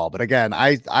on the wall, but again,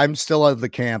 I'm still of the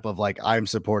camp of like, I'm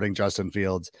supporting Justin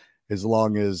Fields as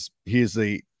long as he's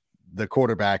the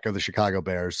quarterback of the Chicago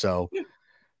Bears. So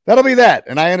that'll be that.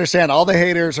 And I understand all the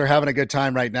haters are having a good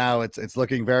time right now. It's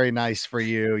looking very nice for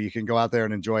you. You can go out there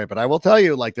and enjoy it. But I will tell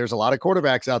you, like, there's a lot of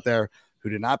quarterbacks out there who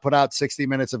did not put out 60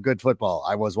 minutes of good football.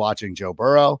 I was watching Joe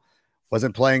Burrow,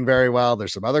 wasn't playing very well.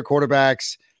 There's some other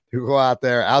quarterbacks who go out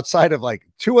there outside of like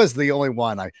Tua's the only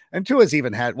one. And Tua's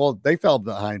even they fell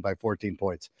behind by 14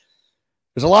 points.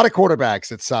 There's a lot of quarterbacks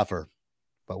that suffer,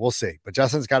 but we'll see. But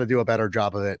Justin's got to do a better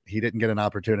job of it. He didn't get an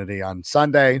opportunity on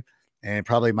Sunday and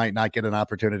probably might not get an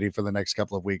opportunity for the next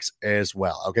couple of weeks as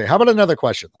well. Okay, how about another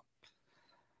question?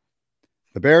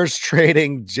 The Bears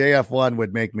trading JF1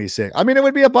 would make me sick. I mean, it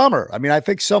would be a bummer. I mean, I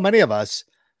think so many of us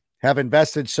have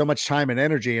invested so much time and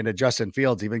energy into Justin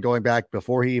Fields, even going back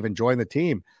before he even joined the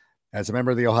team as a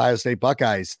member of the Ohio State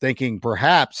Buckeyes, thinking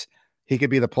perhaps he could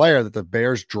be the player that the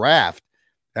Bears draft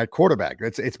at quarterback.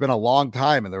 It's been a long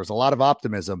time, and there was a lot of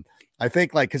optimism. I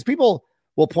think, like, because people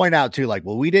will point out too, like,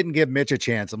 well, we didn't give Mitch a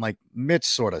chance. I'm like, Mitch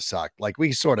sort of sucked. Like,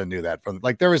 we sort of knew that from,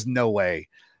 like, there was no way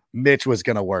Mitch was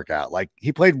going to work out. Like,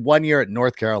 he played 1 year at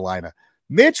North Carolina.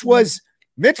 Mitch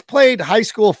played high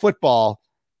school football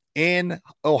in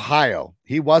Ohio.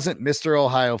 He wasn't Mr.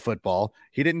 Ohio football.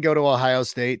 He didn't go to Ohio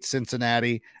State,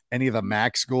 Cincinnati, any of the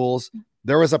MAC schools.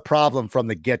 There was a problem from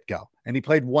the get-go, and he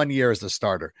played 1 year as a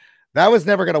starter. That was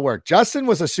never going to work. Justin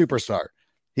was a superstar.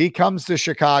 He comes to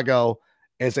Chicago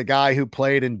as a guy who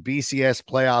played in BCS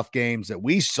playoff games that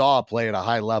we saw play at a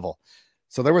high level.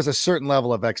 So there was a certain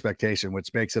level of expectation,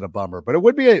 which makes it a bummer. But it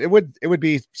would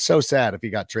be so sad if he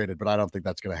got traded, but I don't think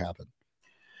that's going to happen.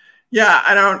 Yeah,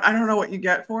 I don't know what you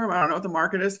get for him. I don't know what the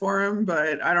market is for him,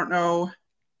 but I don't know.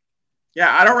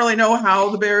 Yeah, I don't really know how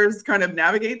the Bears kind of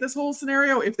navigate this whole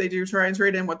scenario. If they do try and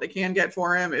trade him, what they can get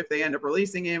for him, if they end up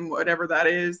releasing him, whatever that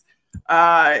is.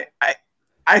 I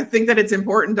think that it's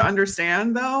important to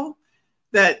understand, though,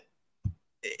 that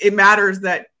it matters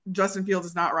that Justin Fields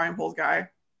is not Ryan Poles' guy.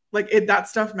 That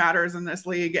stuff matters in this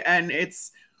league, and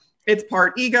it's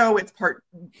part ego, it's part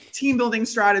team building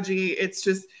strategy. It's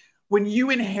just when you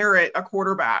inherit a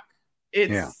quarterback,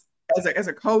 as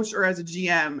a coach or as a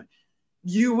GM,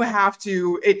 you have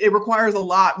to. It requires a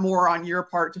lot more on your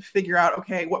part to figure out,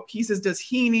 okay, what pieces does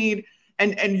he need,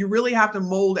 and you really have to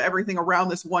mold everything around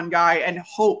this one guy and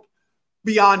hope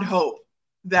beyond hope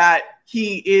that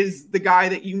he is the guy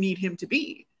that you need him to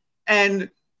be.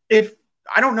 And if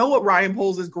I don't know what Ryan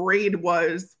Poles' grade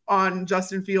was on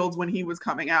Justin Fields when he was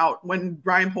coming out, when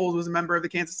Ryan Poles was a member of the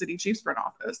Kansas City Chiefs front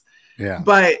office. Yeah.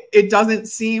 But it doesn't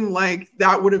seem like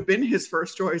that would have been his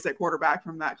first choice at quarterback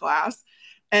from that class.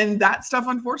 And that stuff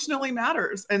unfortunately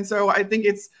matters. And so I think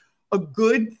it's a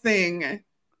good thing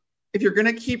if you're going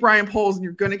to keep Ryan Poles and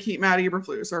you're going to keep Matt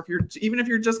Eberflus, or if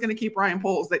you're just going to keep Ryan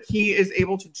Poles, that he is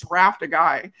able to draft a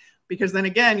guy, because then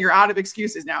again, you're out of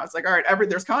excuses now. It's like, all right,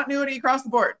 there's continuity across the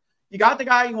board. You got the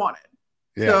guy you wanted.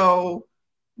 Yeah. So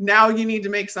now you need to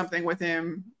make something with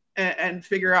him and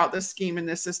figure out this scheme in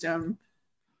this system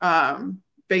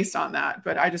based on that.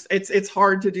 But it's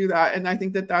hard to do that. And I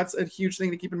think that that's a huge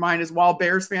thing to keep in mind, is while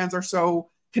Bears fans are so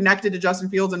connected to Justin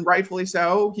Fields, and rightfully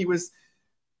so,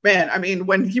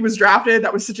 when he was drafted,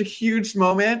 that was such a huge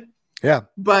moment. Yeah.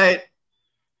 But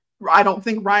I don't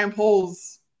think Ryan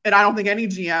Poles, and I don't think any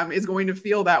GM, is going to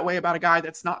feel that way about a guy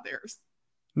that's not theirs.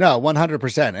 No,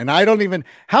 100%. And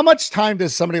how much time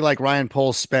does somebody like Ryan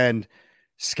Poles spend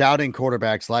scouting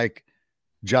quarterbacks like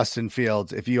Justin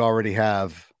Fields if you already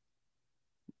have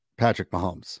Patrick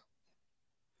Mahomes?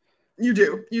 You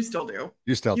do. You still do.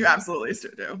 You absolutely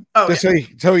still do. Oh, just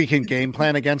so you can game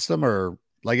plan against them, or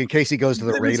like in case he goes to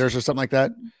the Raiders or something like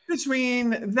that?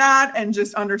 Between that and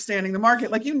just understanding the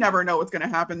market, you never know what's going to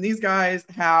happen. These guys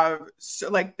have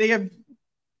they have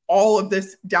all of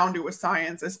this down to a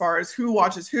science as far as who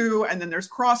watches who. And then there's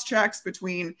cross checks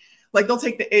between, they'll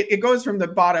take it goes from the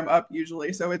bottom up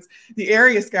usually. So it's the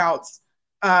area scouts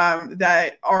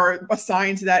that are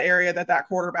assigned to that area that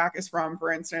quarterback is from,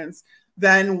 for instance,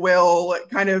 then will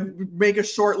kind of make a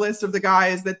short list of the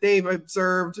guys that they've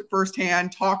observed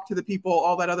firsthand, talk to the people,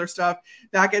 all that other stuff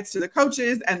that gets to the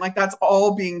coaches. And that's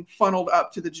all being funneled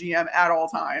up to the GM at all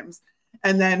times.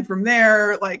 And then from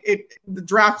there, the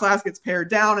draft class gets pared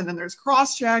down, and then there's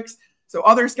cross checks. So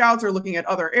other scouts are looking at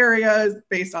other areas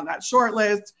based on that short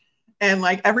list. And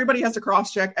everybody has to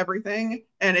cross check everything.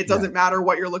 And it doesn't matter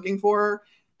what you're looking for,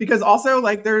 because also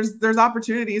there's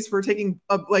opportunities for taking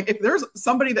if there's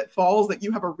somebody that falls that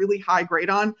you have a really high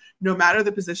grade on, no matter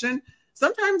the position,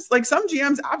 sometimes some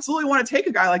GMs absolutely want to take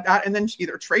a guy like that and then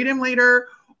either trade him later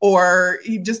or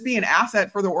he'd just be an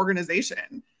asset for the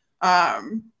organization.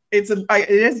 It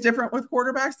is different with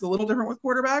quarterbacks. It's a little different with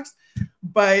quarterbacks,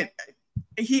 but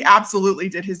he absolutely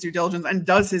did his due diligence and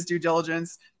does his due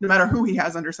diligence no matter who he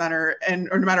has under center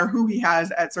or no matter who he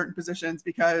has at certain positions,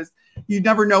 because you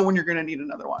never know when you're going to need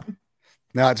another one.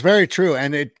 No, it's very true.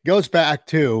 And it goes back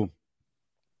to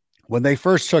when they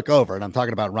first took over, and I'm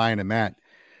talking about Ryan and Matt,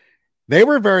 they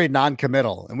were very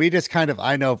non-committal. And we just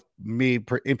I know me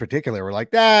in particular, were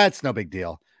like, that's no big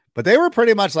deal. But they were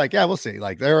pretty much like, yeah, we'll see.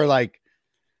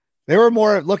 They were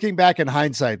more, looking back in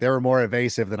hindsight, they were more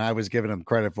evasive than I was giving them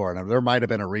credit for. And there might've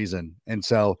been a reason. And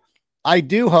so I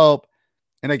do hope,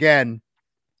 and again,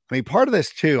 part of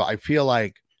this too, I feel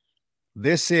like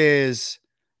this is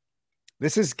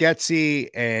Getsy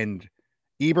and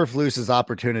Eberflus's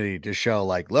opportunity to show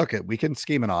look, we can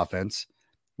scheme an offense.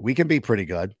 We can be pretty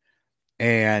good.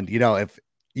 And if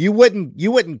you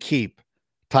wouldn't keep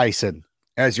Tyson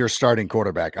as your starting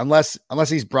quarterback, unless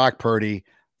he's Brock Purdy,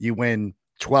 you win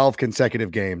 12 consecutive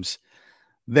games,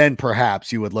 then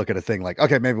perhaps you would look at a thing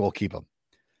okay, maybe we'll keep him.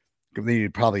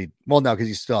 You'd probably, no, because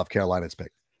you still have Carolina's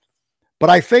pick. But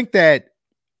I think that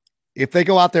if they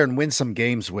go out there and win some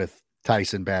games with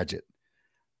Tyson Badgett,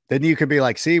 then you can be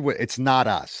see, it's not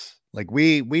us. Like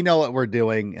we know what we're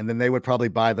doing, and then they would probably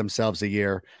buy themselves a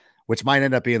year, which might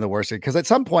end up being the worst. Because at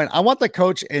some point, I want the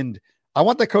coach and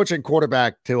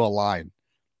quarterback to align.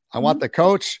 I want the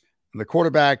coach and the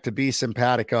quarterback to be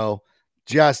simpatico,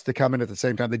 just to come in at the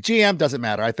same time. The GM doesn't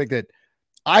matter.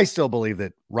 I still believe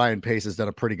that Ryan Pace has done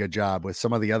a pretty good job with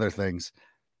some of the other things.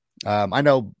 I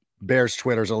know Bears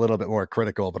Twitter's a little bit more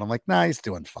critical, but I'm like, nah, he's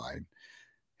doing fine.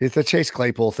 It's the Chase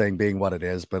Claypool thing being what it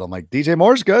is, but I'm like, DJ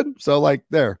Moore's good. So like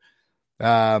there.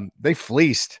 They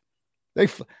fleeced. Like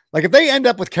if they end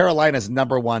up with Carolina's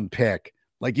number 1 pick,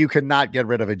 like you could not get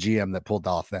rid of a GM that pulled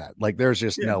off that. Like there's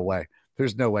just no way.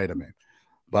 There's no way to me.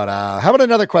 But how about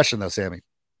another question though, Sammy?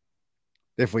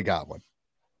 If we got one.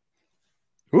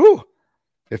 Ooh.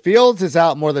 If Fields is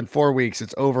out more than 4 weeks,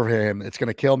 it's over for him. It's going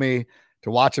to kill me to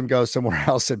watch him go somewhere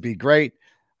else and be great.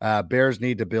 Bears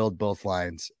need to build both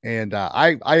lines. And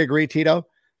I agree, Tito.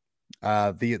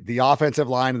 The offensive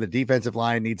line and the defensive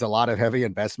line needs a lot of heavy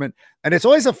investment. And it's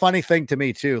always a funny thing to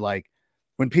me too. Like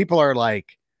when people are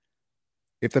like,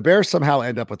 if the Bears somehow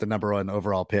end up with the number 1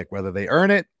 overall pick, whether they earn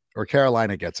it or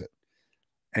Carolina gets it,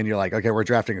 and you're like, okay, we're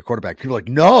drafting a quarterback. People are like,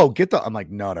 no, I'm like,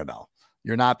 no.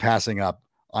 You're not passing up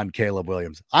on Caleb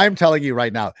Williams. I'm telling you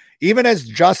right now, even as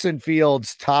Justin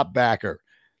Fields' top backer,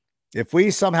 if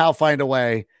we somehow find a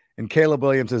way and Caleb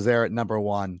Williams is there at number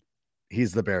 1,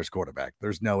 he's the Bears quarterback.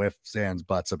 There's no ifs, ands,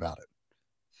 buts about it.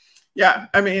 Yeah.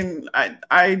 I mean,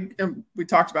 we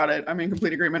talked about it. I'm in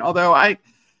complete agreement. Although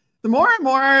the more and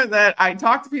more that I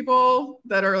talk to people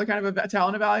that are kind of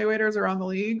talent evaluators around the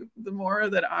league, the more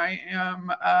that I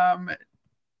am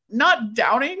not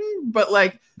doubting, but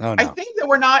like, oh, no. I think that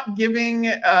we're not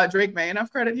giving Drake May enough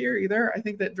credit here either. I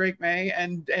think that Drake May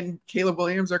and Caleb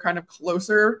Williams are kind of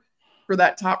closer for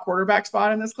that top quarterback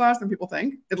spot in this class than people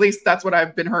think. At least that's what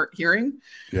I've been hearing.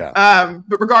 Yeah.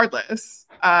 But regardless,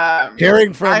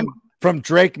 hearing from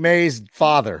Drake May's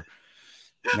father.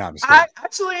 No, I'm just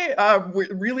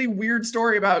kidding. Really weird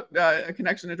story about a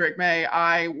connection to Drake May.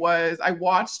 I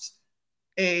watched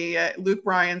a Luke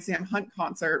Bryan, Sam Hunt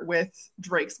concert with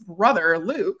Drake's brother,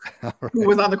 Luke, right, who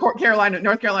was on the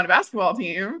North Carolina basketball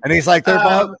team. And he's like,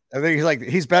 I think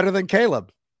he's better than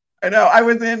Caleb. I know. I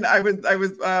was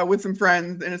with some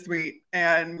friends in a suite,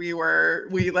 and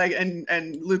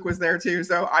and Luke was there too.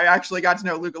 So I actually got to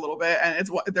know Luke a little bit, and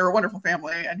they're a wonderful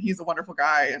family, and he's a wonderful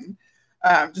guy, and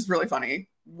just really funny,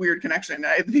 weird connection.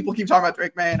 People keep talking about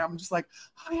Drake May, and I'm just like,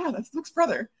 oh yeah, that's Luke's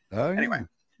brother. Oh, yeah. Anyway,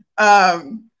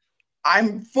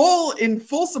 I'm in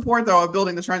full support though of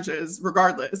building the trenches,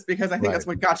 regardless, because I think that's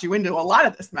what got you into a lot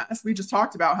of this mess. We just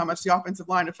talked about how much the offensive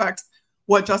line affects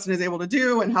what Justin is able to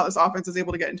do and how this offense is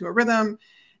able to get into a rhythm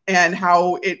and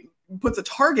how it puts a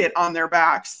target on their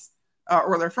backs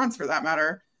or their fronts for that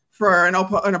matter for an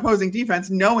opposing defense,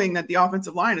 knowing that the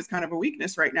offensive line is kind of a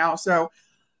weakness right now. So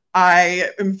I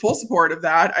am full support of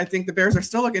that. I think the Bears are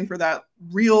still looking for that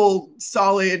real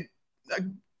solid,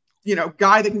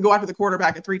 guy that can go after the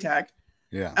quarterback at 3-tech.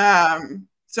 Yeah.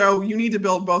 So you need to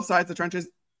build both sides of the trenches.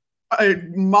 A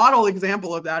model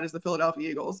example of that is the Philadelphia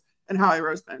Eagles and Howie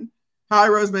Roseman. Howie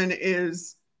Roseman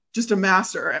is just a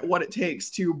master at what it takes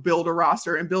to build a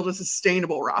roster and build a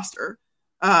sustainable roster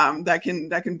that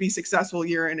can be successful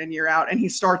year in and year out. And he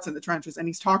starts in the trenches, and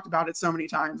he's talked about it so many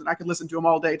times. And I could listen to him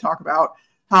all day talk about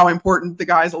how important the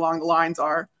guys along the lines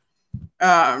are.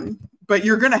 But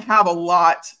you're going to have a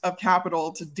lot of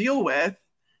capital to deal with.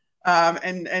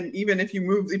 And even if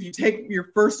you take your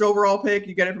first overall pick,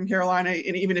 you get it from Carolina.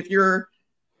 And even if you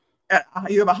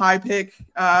have a high pick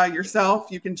yourself,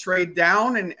 you can trade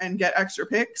down and get extra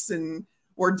picks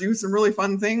or do some really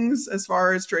fun things as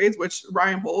far as trades, which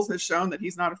Ryan Poles has shown that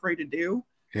he's not afraid to do.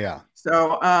 Yeah.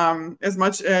 So as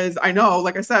much as I know,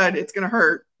 like I said, it's going to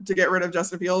hurt to get rid of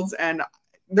Justin Fields, and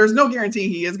there's no guarantee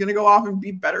he is going to go off and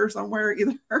be better somewhere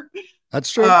either. That's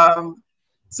true.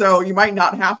 So you might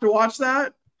not have to watch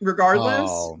that regardless.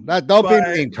 Oh, don't be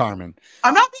mean, Carmen.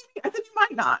 I'm not being, I think you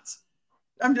might not.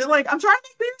 I'm trying to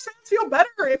make Bears fans feel better.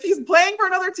 If he's playing for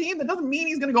another team, that doesn't mean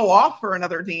he's going to go off for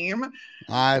another team.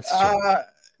 That's true.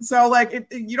 So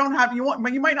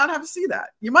you might not have to see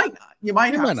that. You might not. You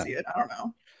might have to see it. I don't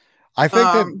know. I think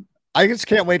that I just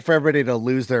can't wait for everybody to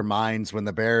lose their minds when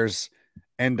the Bears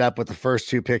end up with the first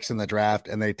 2 picks in the draft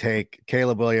and they take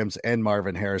Caleb Williams and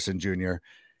Marvin Harrison Jr.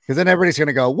 Because then everybody's going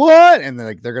to go, what? And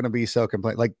they're going to be so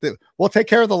complete. We'll take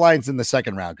care of the lines in the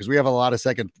second round because we have a lot of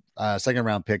second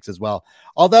round picks as well.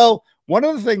 Although one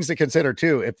of the things to consider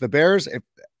too, if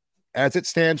as it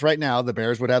stands right now, the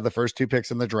Bears would have the first 2 picks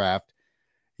in the draft.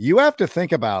 You have to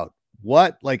think about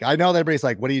I know that everybody's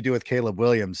like, what do you do with Caleb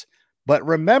Williams? But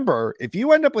remember, if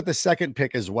you end up with the second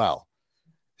pick as well,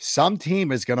 some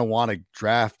team is going to want to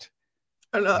draft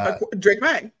Drake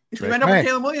May. If Drake you end up May. with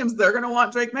Caleb Williams, they're going to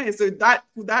want Drake May. So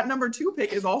that number 2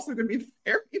 pick is also going to be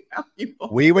very valuable.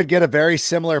 We would get a very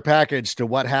similar package to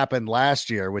what happened last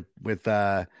year with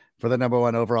for the number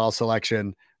 1 overall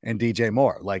selection and DJ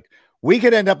Moore. Like, we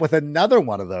could end up with another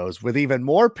one of those with even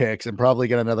more picks and probably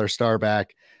get another star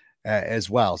back as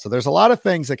well. So there's a lot of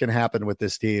things that can happen with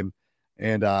this team,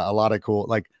 and a lot of cool,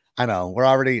 like, I know we're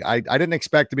already, I didn't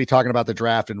expect to be talking about the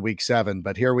draft in week 7,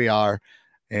 but here we are.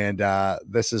 And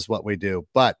this is what we do.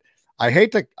 But I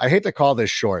hate to call this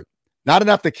short, not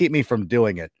enough to keep me from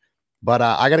doing it, but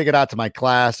I got to get out to my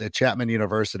class at Chapman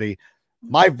University.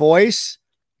 My voice,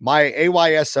 my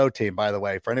AYSO team, by the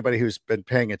way, for anybody who's been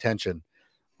paying attention,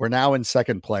 we're now in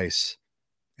 2nd place.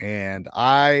 And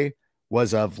I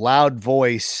was of loud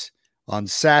voice on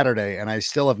Saturday, and I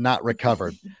still have not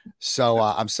recovered. So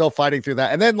I'm still fighting through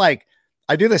that. And then, like,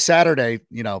 I do the Saturday,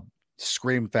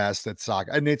 Scream Fest at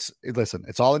soccer, and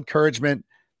it's all encouragement.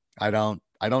 I don't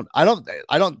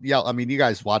yell. I mean, you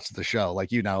guys watch the show,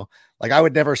 like, like, I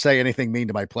would never say anything mean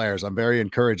to my players. I'm very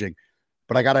encouraging,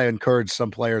 but I got to encourage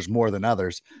some players more than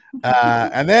others.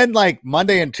 And then, like,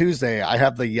 Monday and Tuesday, I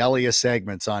have the yelliest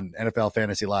segments on NFL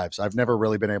Fantasy Live. So I've never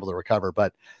really been able to recover,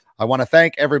 but I want to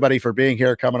thank everybody for being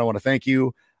here, coming. I want to thank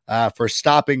you for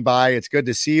stopping by. It's good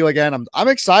to see you again. I'm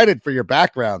excited for your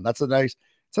background. It's a nice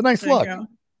look.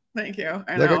 Thank you.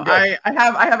 I know. I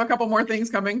have a couple more things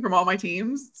coming from all my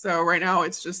teams. So right now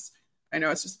it's just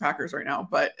Packers right now,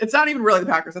 but it's not even really the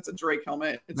Packers. That's a Drake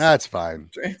helmet. That's fine.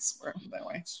 It's that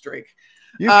way. It's Drake.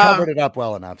 You covered it up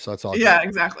well enough, so it's all yeah, good.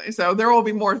 Exactly. So there will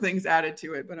be more things added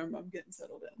to it, but I'm getting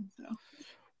settled in. So.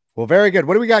 Well, very good.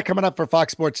 What do we got coming up for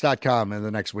FoxSports.com in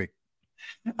the next week?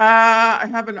 I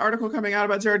have an article coming out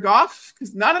about Jared Goff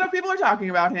because not enough people are talking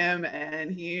about him, and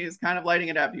he's kind of lighting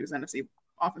it up. He was NFC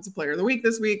Offensive Player of the Week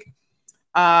this week.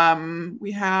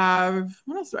 We have,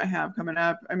 what else do I have coming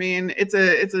up? I mean, it's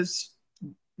a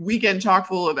weekend chock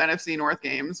full of NFC North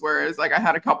games, whereas, like, I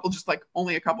had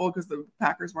only a couple because the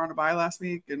Packers were on a bye last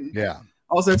week, and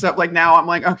also stuff. Like, now I'm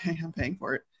like, okay, I'm paying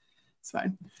for it. It's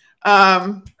fine.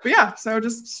 But yeah, so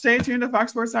just stay tuned to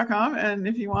FoxSports.com, and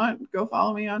if you want, go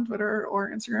follow me on Twitter or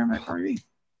Instagram at Corey B.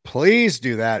 Please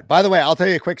do that. By the way, I'll tell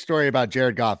you a quick story about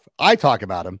Jared Goff. I talk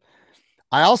about him.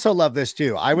 I also love this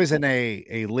too. I was in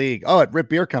a league. At Rip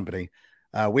Beer Company.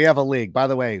 We have a league. By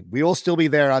the way, we will still be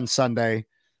there on Sunday.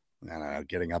 I don't know,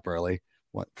 getting up early.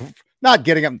 What? Not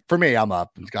getting up. For me, I'm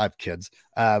up. I have kids.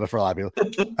 But for a lot of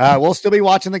people, we'll still be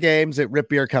watching the games at Rip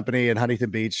Beer Company in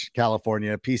Huntington Beach,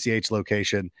 California, PCH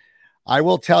location. I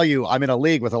will tell you, I'm in a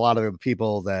league with a lot of the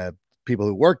people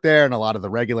who work there and a lot of the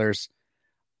regulars.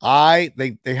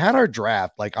 They had our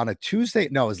draft like on a Tuesday.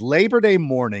 No, it was Labor Day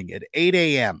morning at 8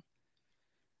 a.m.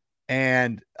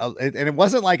 And it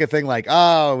wasn't like a thing like,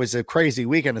 oh, it was a crazy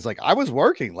weekend. It's like, I was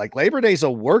working. Like, Labor Day's a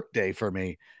work day for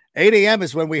me. 8 a.m.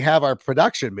 is when we have our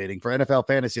production meeting for NFL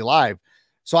Fantasy Live.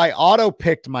 So I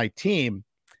auto-picked my team.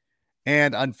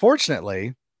 And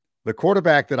unfortunately, the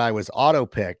quarterback that I was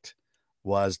auto-picked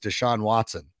was Deshaun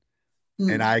Watson.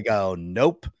 And I go,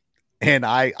 nope. And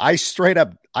I straight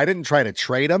up, I didn't try to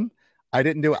trade him.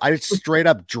 I straight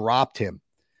up dropped him.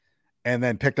 And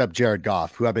then picked up Jared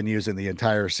Goff, who I've been using the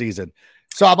entire season.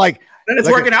 So I'm like, and it's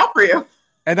working out for you.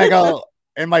 And I go,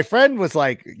 and my friend was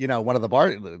like, he's the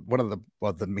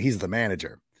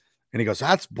manager. And he goes,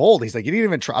 that's bold. He's like, you didn't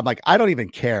even try. I'm like, I don't even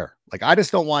care. Like, I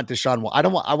just don't want Deshaun.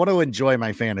 I want to enjoy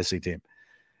my fantasy team.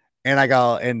 And I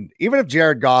go, and even if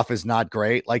Jared Goff is not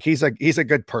great, like, he's a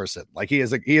good person. Like,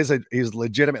 he's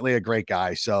legitimately a great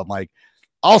guy. So I'm like,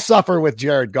 I'll suffer with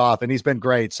Jared Goff, and he's been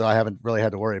great, so I haven't really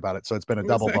had to worry about it. So it's been a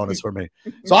double bonus for me.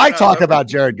 So I talk about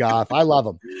Jared Goff. I love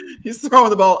him. He's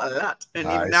throwing the ball a lot, and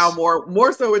nice. Even now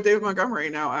more so with David Montgomery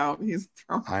now out. He's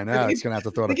throwing. I know he's gonna have to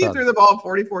throw it. He threw the ball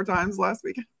 44 times last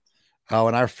weekend. Oh,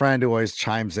 and our friend who always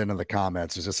chimes in the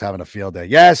comments is just having a field day.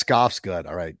 Yes, Goff's good.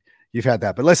 All right, you've had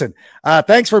that, but listen,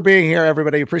 thanks for being here,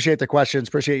 everybody. Appreciate the questions.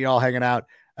 Appreciate you all hanging out.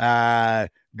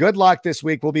 Good luck this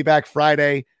week. We'll be back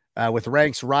Friday. With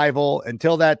Rank's Rival.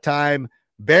 Until that time,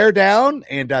 bear down,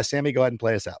 and Sammy, go ahead and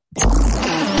play us out.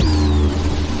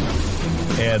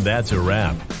 And that's a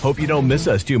wrap. Hope you don't miss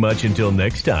us too much until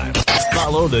next time.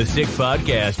 Follow the Sick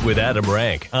Podcast with Adam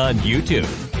Rank on YouTube,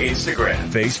 Instagram,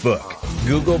 Facebook,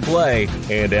 Google Play,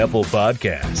 and Apple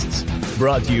Podcasts.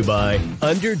 Brought to you by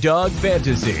Underdog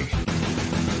Fantasy.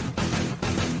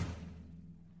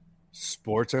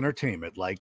 Sports entertainment like